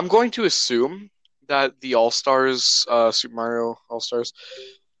 I'm going to assume that the All-Stars, Super Mario All-Stars,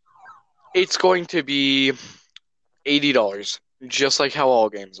 it's going to be $80, just like how all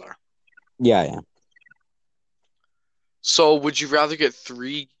games are. Yeah. So would you rather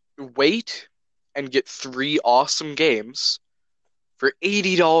wait and get 3 awesome games for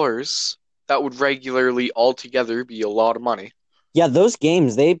 $80 that would regularly altogether be a lot of money? Yeah, those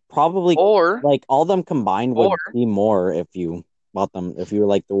games, they probably, all them combined would be more if you bought them, if you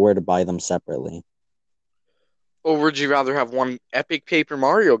were to buy them separately. Or would you rather have one epic Paper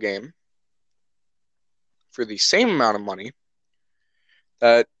Mario game for the same amount of money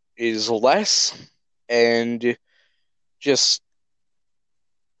that is less and just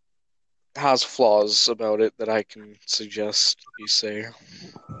has flaws about it that I can suggest you say?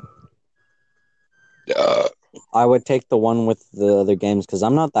 I would take the one with the other games because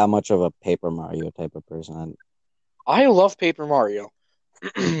I'm not that much of a Paper Mario type of person. I love Paper Mario,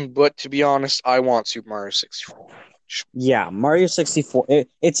 but to be honest, I want Super Mario 64. Yeah, Mario 64.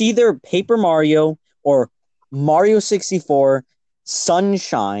 It's either Paper Mario or Mario 64,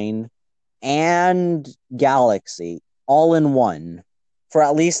 Sunshine, and Galaxy all in one for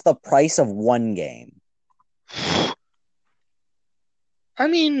at least the price of one game. I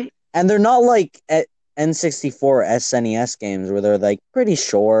mean... And they're not like N64 SNES games where they're pretty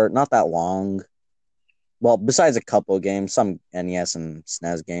short, not that long. Well, besides a couple of games, some NES and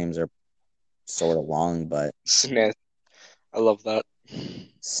SNES games are sort of long, but... SNES. I love that.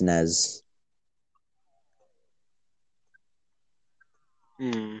 SNES.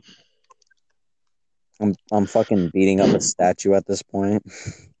 I'm fucking beating up a statue at this point.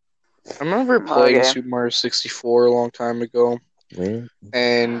 I remember playing Super Mario 64 a long time ago. Really?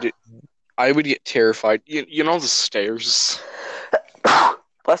 And I would get terrified. You know the stairs?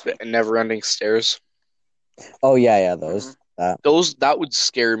 Bless me. The never-ending stairs. Oh, yeah, those. that. That would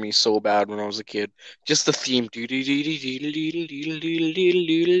scare me so bad when I was a kid. Just the theme.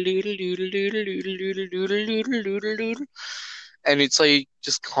 And it's like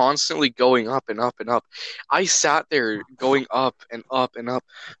just constantly going up and up and up. I sat there going up and up and up,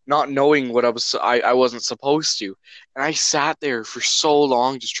 not knowing what I wasn't supposed to. And I sat there for so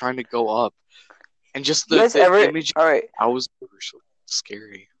long just trying to go up. And just the image I was so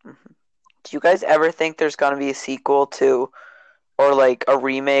scary. Do you guys ever think there's gonna be a sequel to, or like a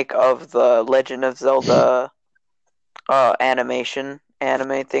remake of the Legend of Zelda anime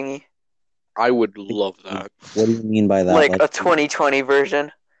thingy? I would love that. What do you mean by that? Like a 2020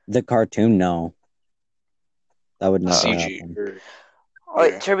 version? The cartoon, no. That would not happen.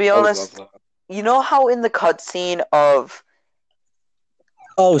 To be honest, you know how in the cutscene of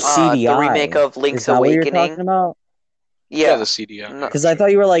CDI, the remake of Link's Awakening? What you're talking about? Yeah, the CDI. Because I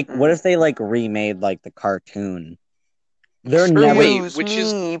thought you were like, what if they like remade like the cartoon? They're never. Which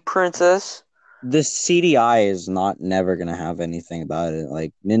is princess? The CDI is never gonna have anything about it.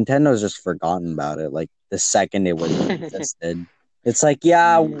 Like Nintendo's just forgotten about it. Like the second it was existed, it's like,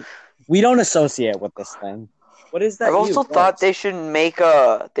 yeah, we don't associate with this thing. What is that? I've also thought they should make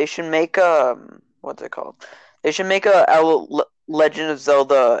a. What's it called? They should make a Legend of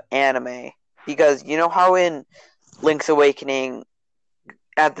Zelda anime, because you know how in Link's Awakening,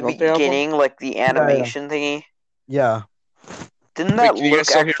 at the beginning, like the animation thingy. Yeah. Didn't that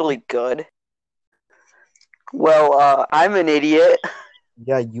look actually good? Well, I'm an idiot.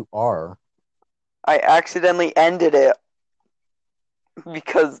 Yeah, you are. I accidentally ended it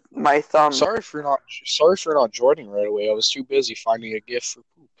because my thumb. Sorry for not joining right away. I was too busy finding a gift for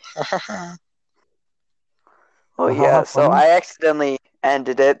poop. Oh yeah, so I accidentally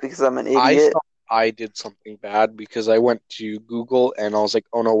ended it because I'm an idiot. I thought I did something bad because I went to Google and I was like,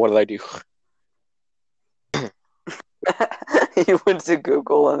 oh no, what did I do? You went to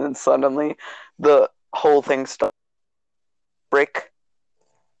Google and then suddenly the whole thing stopped. Brick.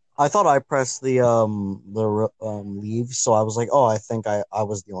 I thought I pressed the leave, so I was like, oh, I think I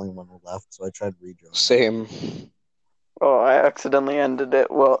was the only one who left, so I tried rejoining. Same. Oh, I accidentally ended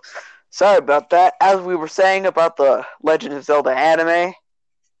it. Well, sorry about that. As we were saying about the Legend of Zelda anime.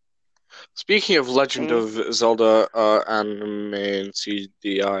 Speaking of Legend of Zelda anime and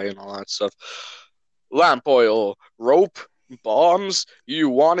CDI and all that stuff, lamp oil, rope, bombs, you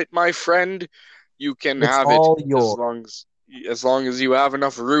want it, my friend? You can have it as long as you have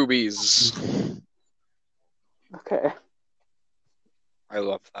enough rubies. Okay. I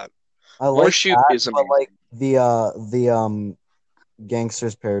love that. I like that, is but like the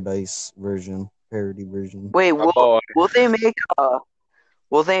Gangster's Paradise parody version. Wait, will they make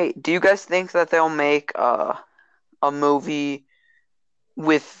do you guys think that they'll make a movie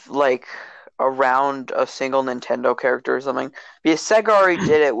with like around a single Nintendo character or something? Because Sega already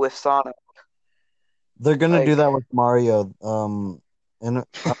did it with Sonic. They're gonna do that with Mario.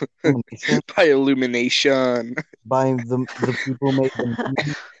 By Illumination. By the people making.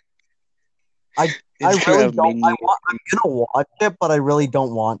 I really don't. I'm gonna watch it, but I really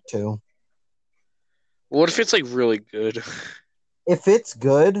don't want to. What if it's like really good? If it's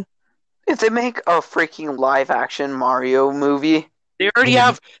good, if they make a freaking live action Mario movie, they already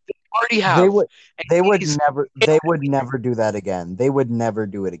have. They would never do that again. They would never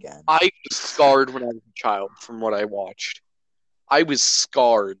do it again. I was scarred when I was a child from what I watched. I was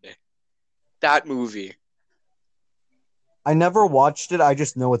scarred. That movie. I never watched it. I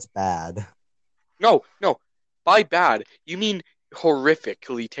just know it's bad. No. By bad, you mean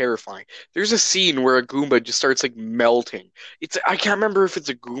horrifically terrifying. There's a scene where a Goomba just starts like melting. I can't remember if it's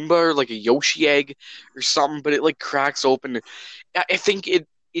a Goomba or like a Yoshi egg or something, but it like cracks open. I think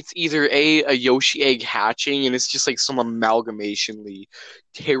it's either a Yoshi egg hatching, and it's just like some amalgamationly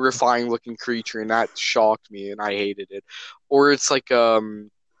terrifying looking creature, and that shocked me and I hated it. Or it's like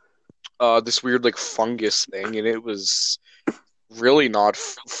this weird like fungus thing, and it was really not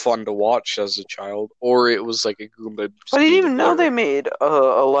fun to watch as a child. Or it was like a Goomba. I didn't even know they made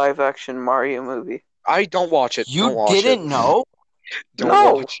a live action Mario movie. I don't watch it. You didn't know?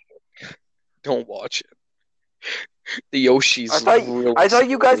 Don't watch it. The Yoshis. I thought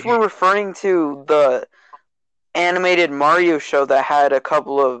you guys were referring to the animated Mario show that had a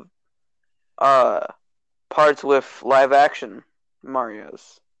couple of parts with live action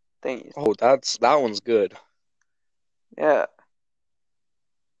Mario's thingies. Oh, that one's good. Yeah.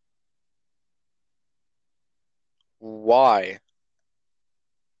 Why?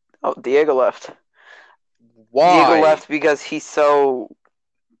 Oh, Diego left. Why? Diego left because he's so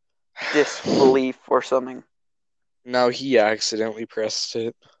disbelief or something. Now he accidentally pressed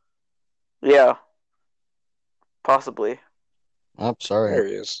it. Yeah. Possibly. Oh, sorry. There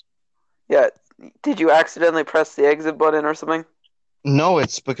he is. Yeah. Did you accidentally press the exit button or something? No,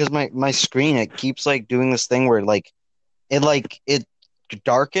 it's because my screen, it keeps like doing this thing where it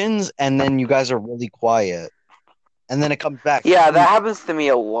darkens and then you guys are really quiet. And then it comes back. Yeah, that happens to me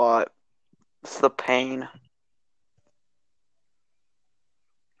a lot. It's the pain.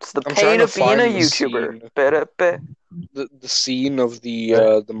 It's the pain of being a YouTuber. The scene of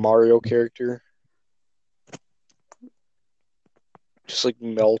the Mario character. Just like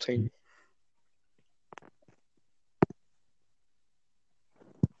melting.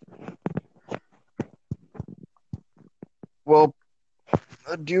 Well,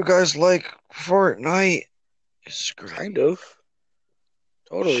 do you guys like Fortnite? It's kind of.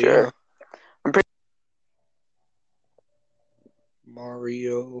 Totally, sure. Yeah.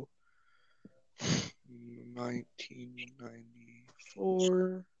 Mario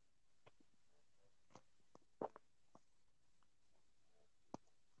 1994.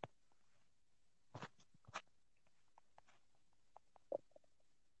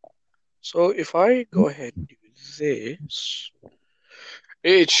 So if I go ahead and do this,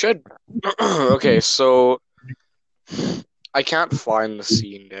 it should. Okay, so I can't find the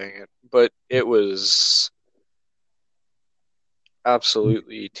scene, dang it, but it was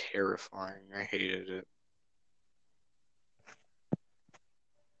absolutely terrifying. I hated it.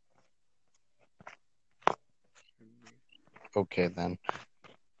 Okay, then.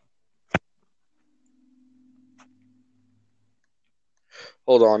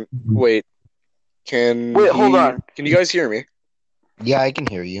 Hold on. Wait. Hold on. Can you guys hear me? Yeah, I can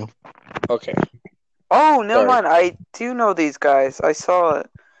hear you. Okay. Oh, never mind. I do know these guys. I saw it.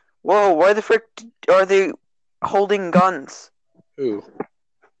 Whoa, why the frick are they holding guns? Who?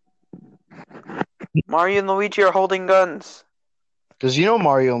 Mario and Luigi are holding guns. Because you know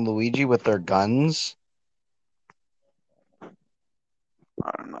Mario and Luigi with their guns?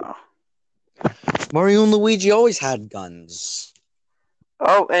 I don't know. Mario and Luigi always had guns.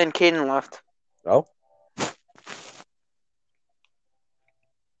 Oh, and Caden left. Oh?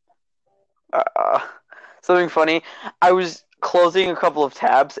 Something funny. I was closing a couple of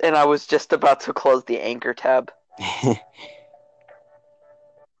tabs, and I was just about to close the Anchor tab.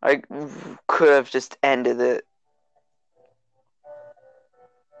 I could have just ended it.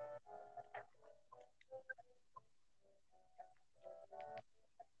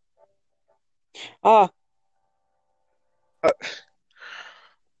 Trying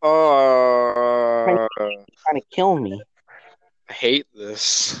to kill me. I hate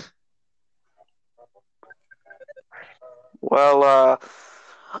this. Well,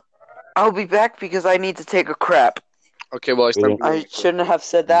 I'll be back because I need to take a crap. Okay, well, I shouldn't have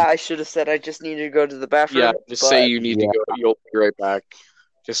said that. I should have said I just needed to go to the bathroom. Yeah, just say you need to go. You'll be right back.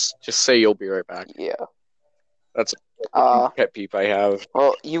 Just say you'll be right back. Yeah. That's a pet peeve I have.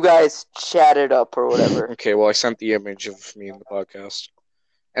 Well, you guys chatted up or whatever. Okay, well, I sent the image of me in the podcast.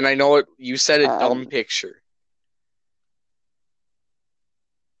 And I know it. You said a dumb picture.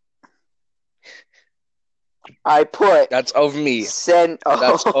 I put. That's of me.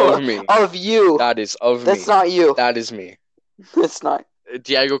 That's of me. Of you. That is of me. That's not you. That is me. It's not.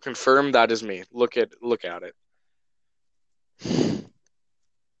 Diego confirmed that is me. Look at it.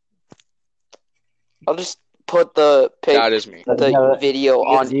 I'll just put the that is me. The video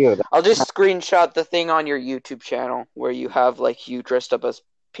on. I'll just screenshot the thing on your YouTube channel where you have like you dressed up as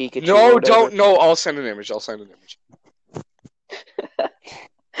Pikachu. No, don't. No, I'll send an image.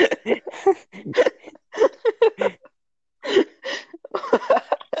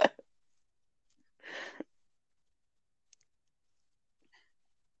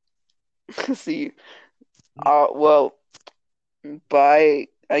 See, well, bye.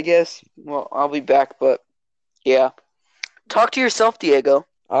 I guess. Well, I'll be back, but yeah. Talk to yourself, Diego.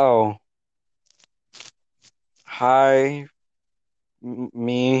 Oh. Hi.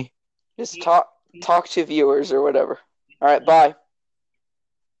 Me. Just talk to viewers or whatever. All right, bye.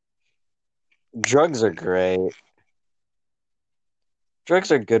 Drugs are great.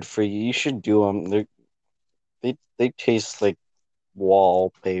 Drugs are good for you. You should do them. They taste like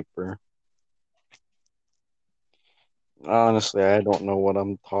wallpaper. Honestly, I don't know what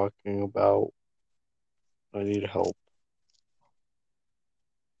I'm talking about. I need help.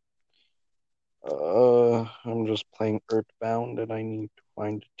 I'm just playing Earthbound and I need to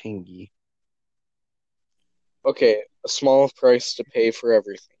find a Tingy. Okay, a small price to pay for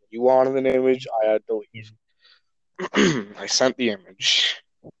everything. You wanted an image, I had to leave. I sent the image.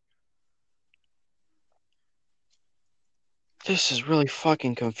 This is really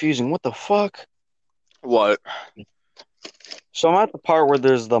fucking confusing. What the fuck? What? So I'm at the part where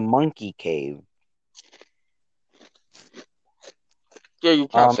there's the monkey cave. Yeah, you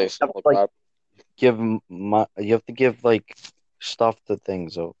can't say stuff like that. You have to give like stuff to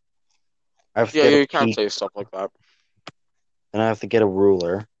things. So I have to Yeah, get you a can't peak, say stuff like that. and I have to get a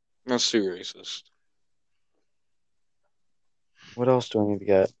ruler. That's too racist. What else do I need to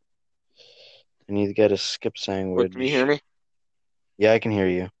get? I need to get a skip sandwich. Wait, can you hear me? Yeah, I can hear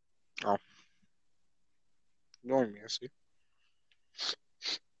you. Oh. Ignoring me, I see.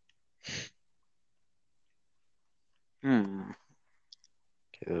 Okay,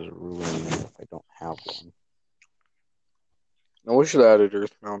 there's a ruler if I don't have one. I wish I added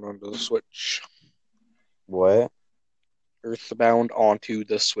Earthbound onto the Switch. What? Earthbound onto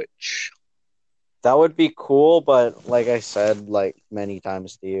the Switch. That would be cool, but like I said, like many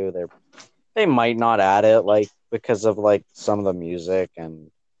times to you, they might not add it, like because of like some of the music, and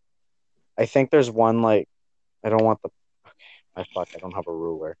I think there's one like I don't want the. Okay, I don't have a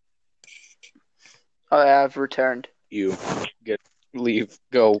ruler. I have returned. You leave,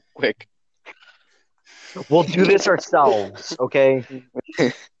 go quick. We'll do this ourselves, okay?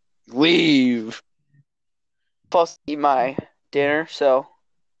 Leave. Plus, eat my dinner, so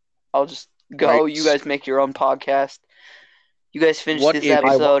I'll just go. Right. You guys make your own podcast. You guys finish What this if-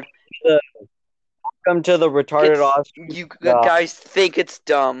 episode. Welcome to the retarded ostrich. You guys think it's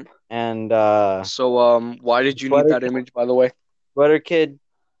dumb. And So why did you need that image, by the way? Sweater Kid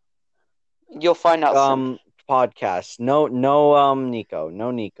You'll find out soon. podcast. No Nico.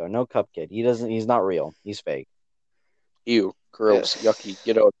 No Cup Kid. He's not real. He's fake. Ew, gross, yucky,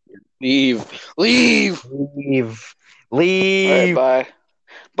 get out of here. Leave. All right,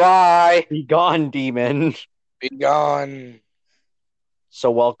 bye. Be gone, demon. Be gone.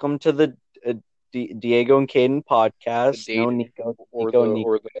 So welcome to the Diego and Caden podcast.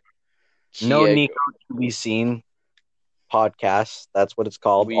 No Nico to be seen podcast. That's what it's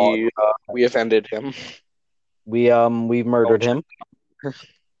called. We offended him. We murdered him.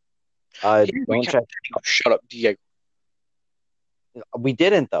 Don't check. Shut up, Diego. We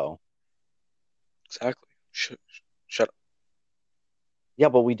didn't though. Exactly. Shut up. Yeah,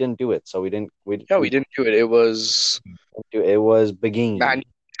 but we didn't do it, so we didn't. We didn't do it. It was Begin.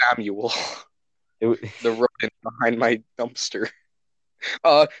 Samuel. The rodent behind my dumpster.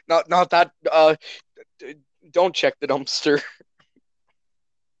 Not that. Don't check the dumpster.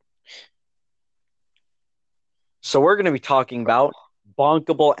 So we're going to be talking about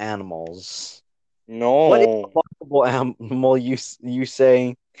bonkable animals. No. What is a bonkable animal? You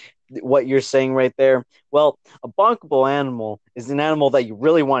say what you're saying right there. Well, a bonkable animal is an animal that you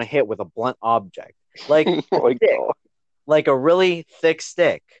really want to hit with a blunt object, like like a really thick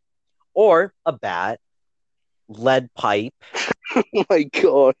stick, or a bat, lead pipe. Oh my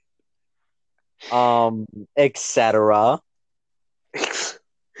god. Etc.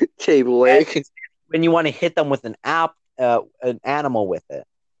 Table leg. When you want to hit them with an animal with it.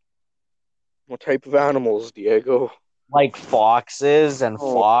 What type of animals, Diego? Like foxes and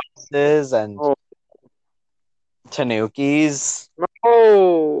tanukis.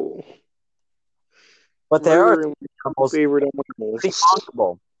 No. But there are favorite animals. Pretty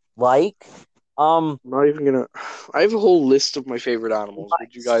bonkable. Like, I'm not even gonna. I have a whole list of my favorite animals.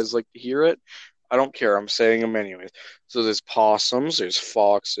 Would you guys like to hear it? I don't care. I'm saying them anyways. So there's possums. There's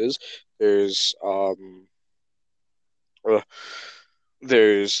foxes. There's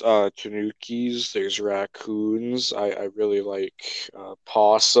tanukis. There's raccoons. I really like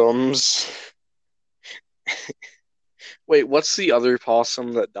possums. Wait, what's the other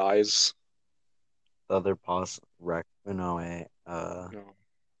possum that dies? The other possum, No.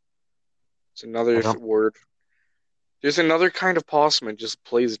 It's another word. There's another kind of possum. It just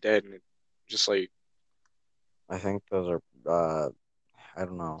plays dead, and it just like. I think those are. I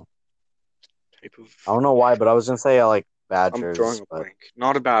don't know. Type of. I don't know why, but I was gonna say like badgers. I'm drawing a blank.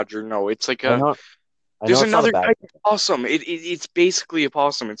 Not a badger. No, it's like a. I know there's another type of possum. It's basically a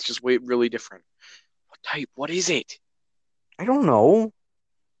possum. It's just really different. What type? What is it? I don't know.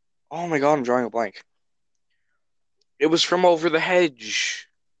 Oh my god, I'm drawing a blank. It was from Over the Hedge,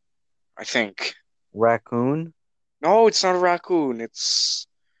 I think. Raccoon? No, it's not a raccoon. It's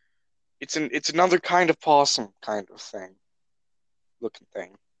another kind of possum kind of thing. Looking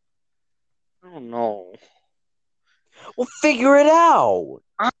thing. I don't know. Well, figure it out.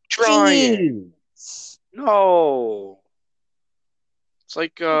 I'm trying. Jeez. No. It's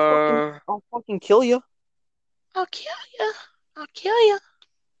like I'll fucking kill you. I'll kill you. I'll kill you.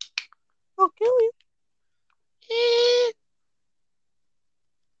 I'll kill you.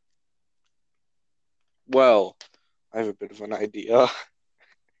 Well, I have a bit of an idea.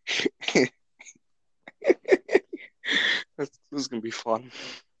 This is gonna be fun.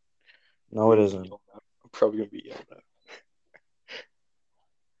 No, it isn't. I'm probably gonna be yelled at.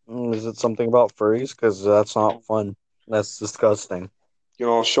 Is it something about furries? Because that's not fun. That's disgusting. I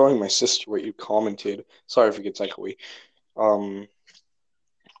was showing my sister what you commented. Sorry if it gets echoey.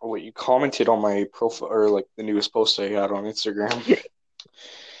 What you commented on my profile, or like the newest post I had on Instagram.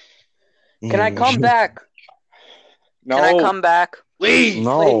 Can I come back? No. Can I come back? Leave.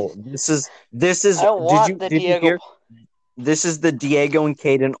 No. Please. This is. I don't want the Did you Diego. hear? This is the Diego and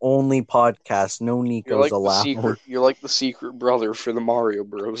Caden only podcast. No Nico's allowed. You're like the secret brother for the Mario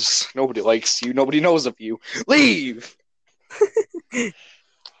Bros. Nobody likes you. Nobody knows of you. Leave. You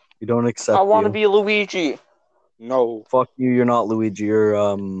don't accept. I want to be Luigi. No. Fuck you. You're not Luigi.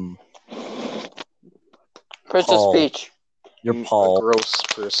 You're Princess Paul. Peach. You're Paul. A gross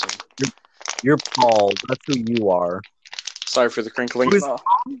person. You're Paul. That's who you are. Sorry for the crinkling.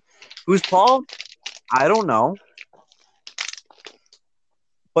 Who's Paul? I don't know.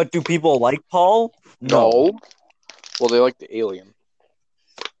 But do people like Paul? No. Well, they like the Alien.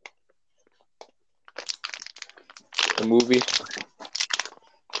 The movie.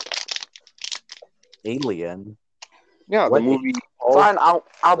 Alien? Yeah, what? The movie. Fine,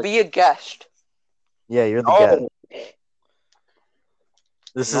 I'll be a guest. Yeah, you're the guest.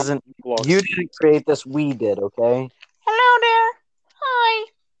 This isn't... You didn't create this, we did, okay? Hello there.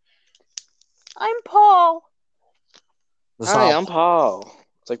 Hi. I'm Paul. Hi, I'm Paul.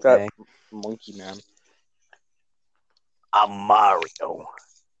 It's like that monkey man. I'm Mario.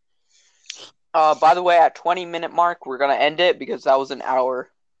 By the way, at 20-minute mark, we're gonna end it because that was an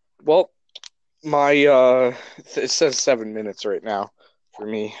hour. Well, my it says 7 minutes right now for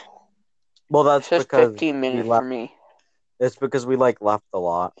me. Well, that's just because 15 minutes for me. It's because we left a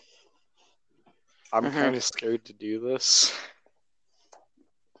lot. I'm kind of scared to do this.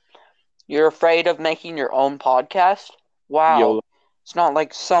 You're afraid of making your own podcast? Wow. Yo. It's not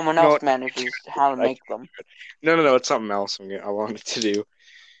like someone else manages how to make them. No, it's something else I wanted to do.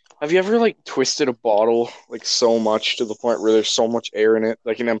 Have you ever like twisted a bottle like so much to the point where there's so much air in it,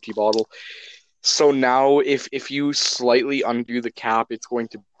 like an empty bottle? So now if you slightly undo the cap, it's going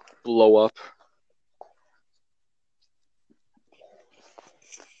to blow up.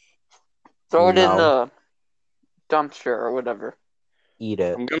 Throw it in the dumpster or whatever. Eat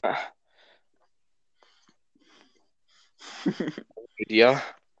it. I'm gonna... idea.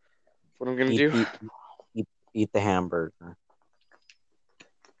 What I'm gonna do? Eat the hamburger.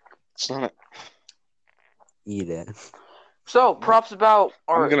 It's not. Eat it. So props about.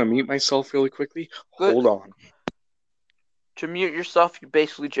 I'm gonna mute myself really quickly. Good. Hold on. To mute yourself, you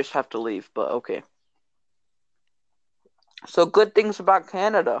basically just have to leave. But okay. So good things about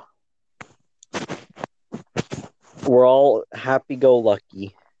Canada. We're all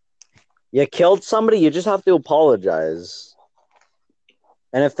happy-go-lucky. You killed somebody, you just have to apologize.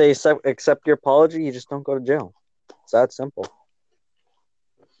 And if they accept your apology, you just don't go to jail. It's that simple.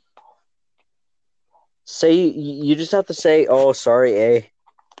 You just have to say, "Oh, sorry, I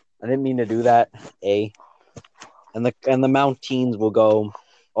didn't mean to do that, And the Mounteens will go,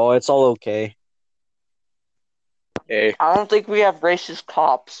 "Oh, it's all okay." I don't think we have racist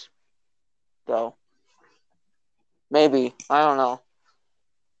cops, though. Maybe. I don't know.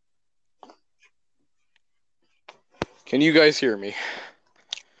 Can you guys hear me?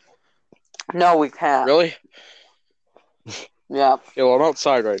 No, we can't. Really? Yeah. Yeah, well, I'm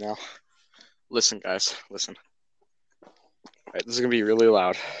outside right now. Listen, guys. Listen. All right, this is going to be really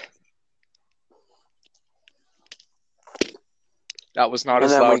loud. That was not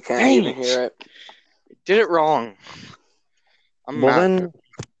as loud. We can't even hear it. I did it wrong. I'm well, then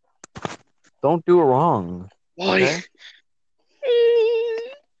don't do it wrong. Why? Okay?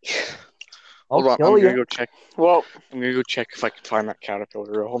 Hold on, I'm gonna go check. Well, I'm gonna go check if I can find that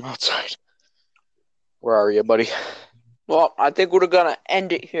caterpillar home outside. Where are you, buddy? Well, I think we're gonna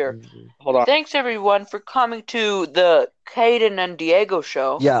end it here. Hold on. Thanks everyone for coming to the Caden and Diego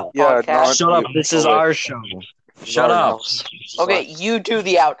show. Yeah. Shut up. This is our show. Shut up. Okay, you do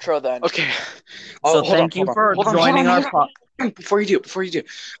the outro then. Okay. So thank you for joining our podcast. Before you do.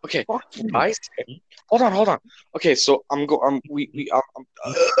 Okay, guys. Hold on. Okay, so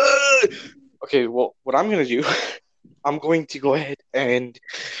okay, well, what I'm gonna do, I'm going to go ahead and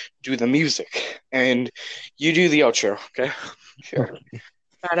do the music, and you do the outro. Okay. Sure.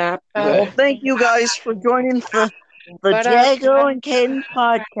 Well, thank you guys for joining the Diego and Caden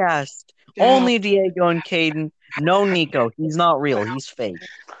podcast. Only Diego and Caden. No Nico. He's not real. He's fake.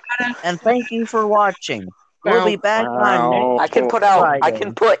 And thank you for watching. We'll be back on next I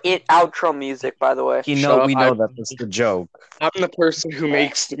can put it outro music, by the way. We know that this is the joke. I'm the person who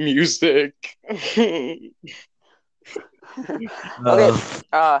makes the music. Okay.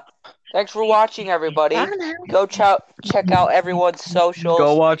 Thanks for watching, everybody. Go check out everyone's socials.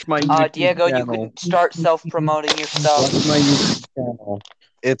 Go watch my YouTube Diego, channel. you can start self-promoting your stuff. Watch my YouTube channel.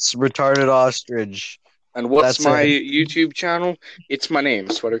 It's Retarded Ostrich. And what's my YouTube channel? It's my name,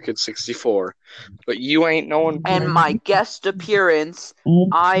 SweaterKid64. But you ain't knowing. And my guest appearance,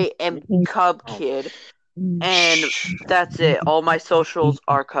 I am Cub Kid. And that's it. All my socials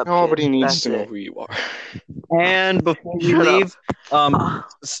are Cub Kid. Nobody needs to know who you are. And before we leave,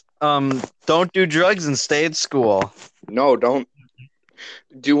 don't do drugs and stay at school. No, don't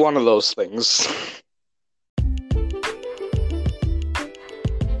do one of those things.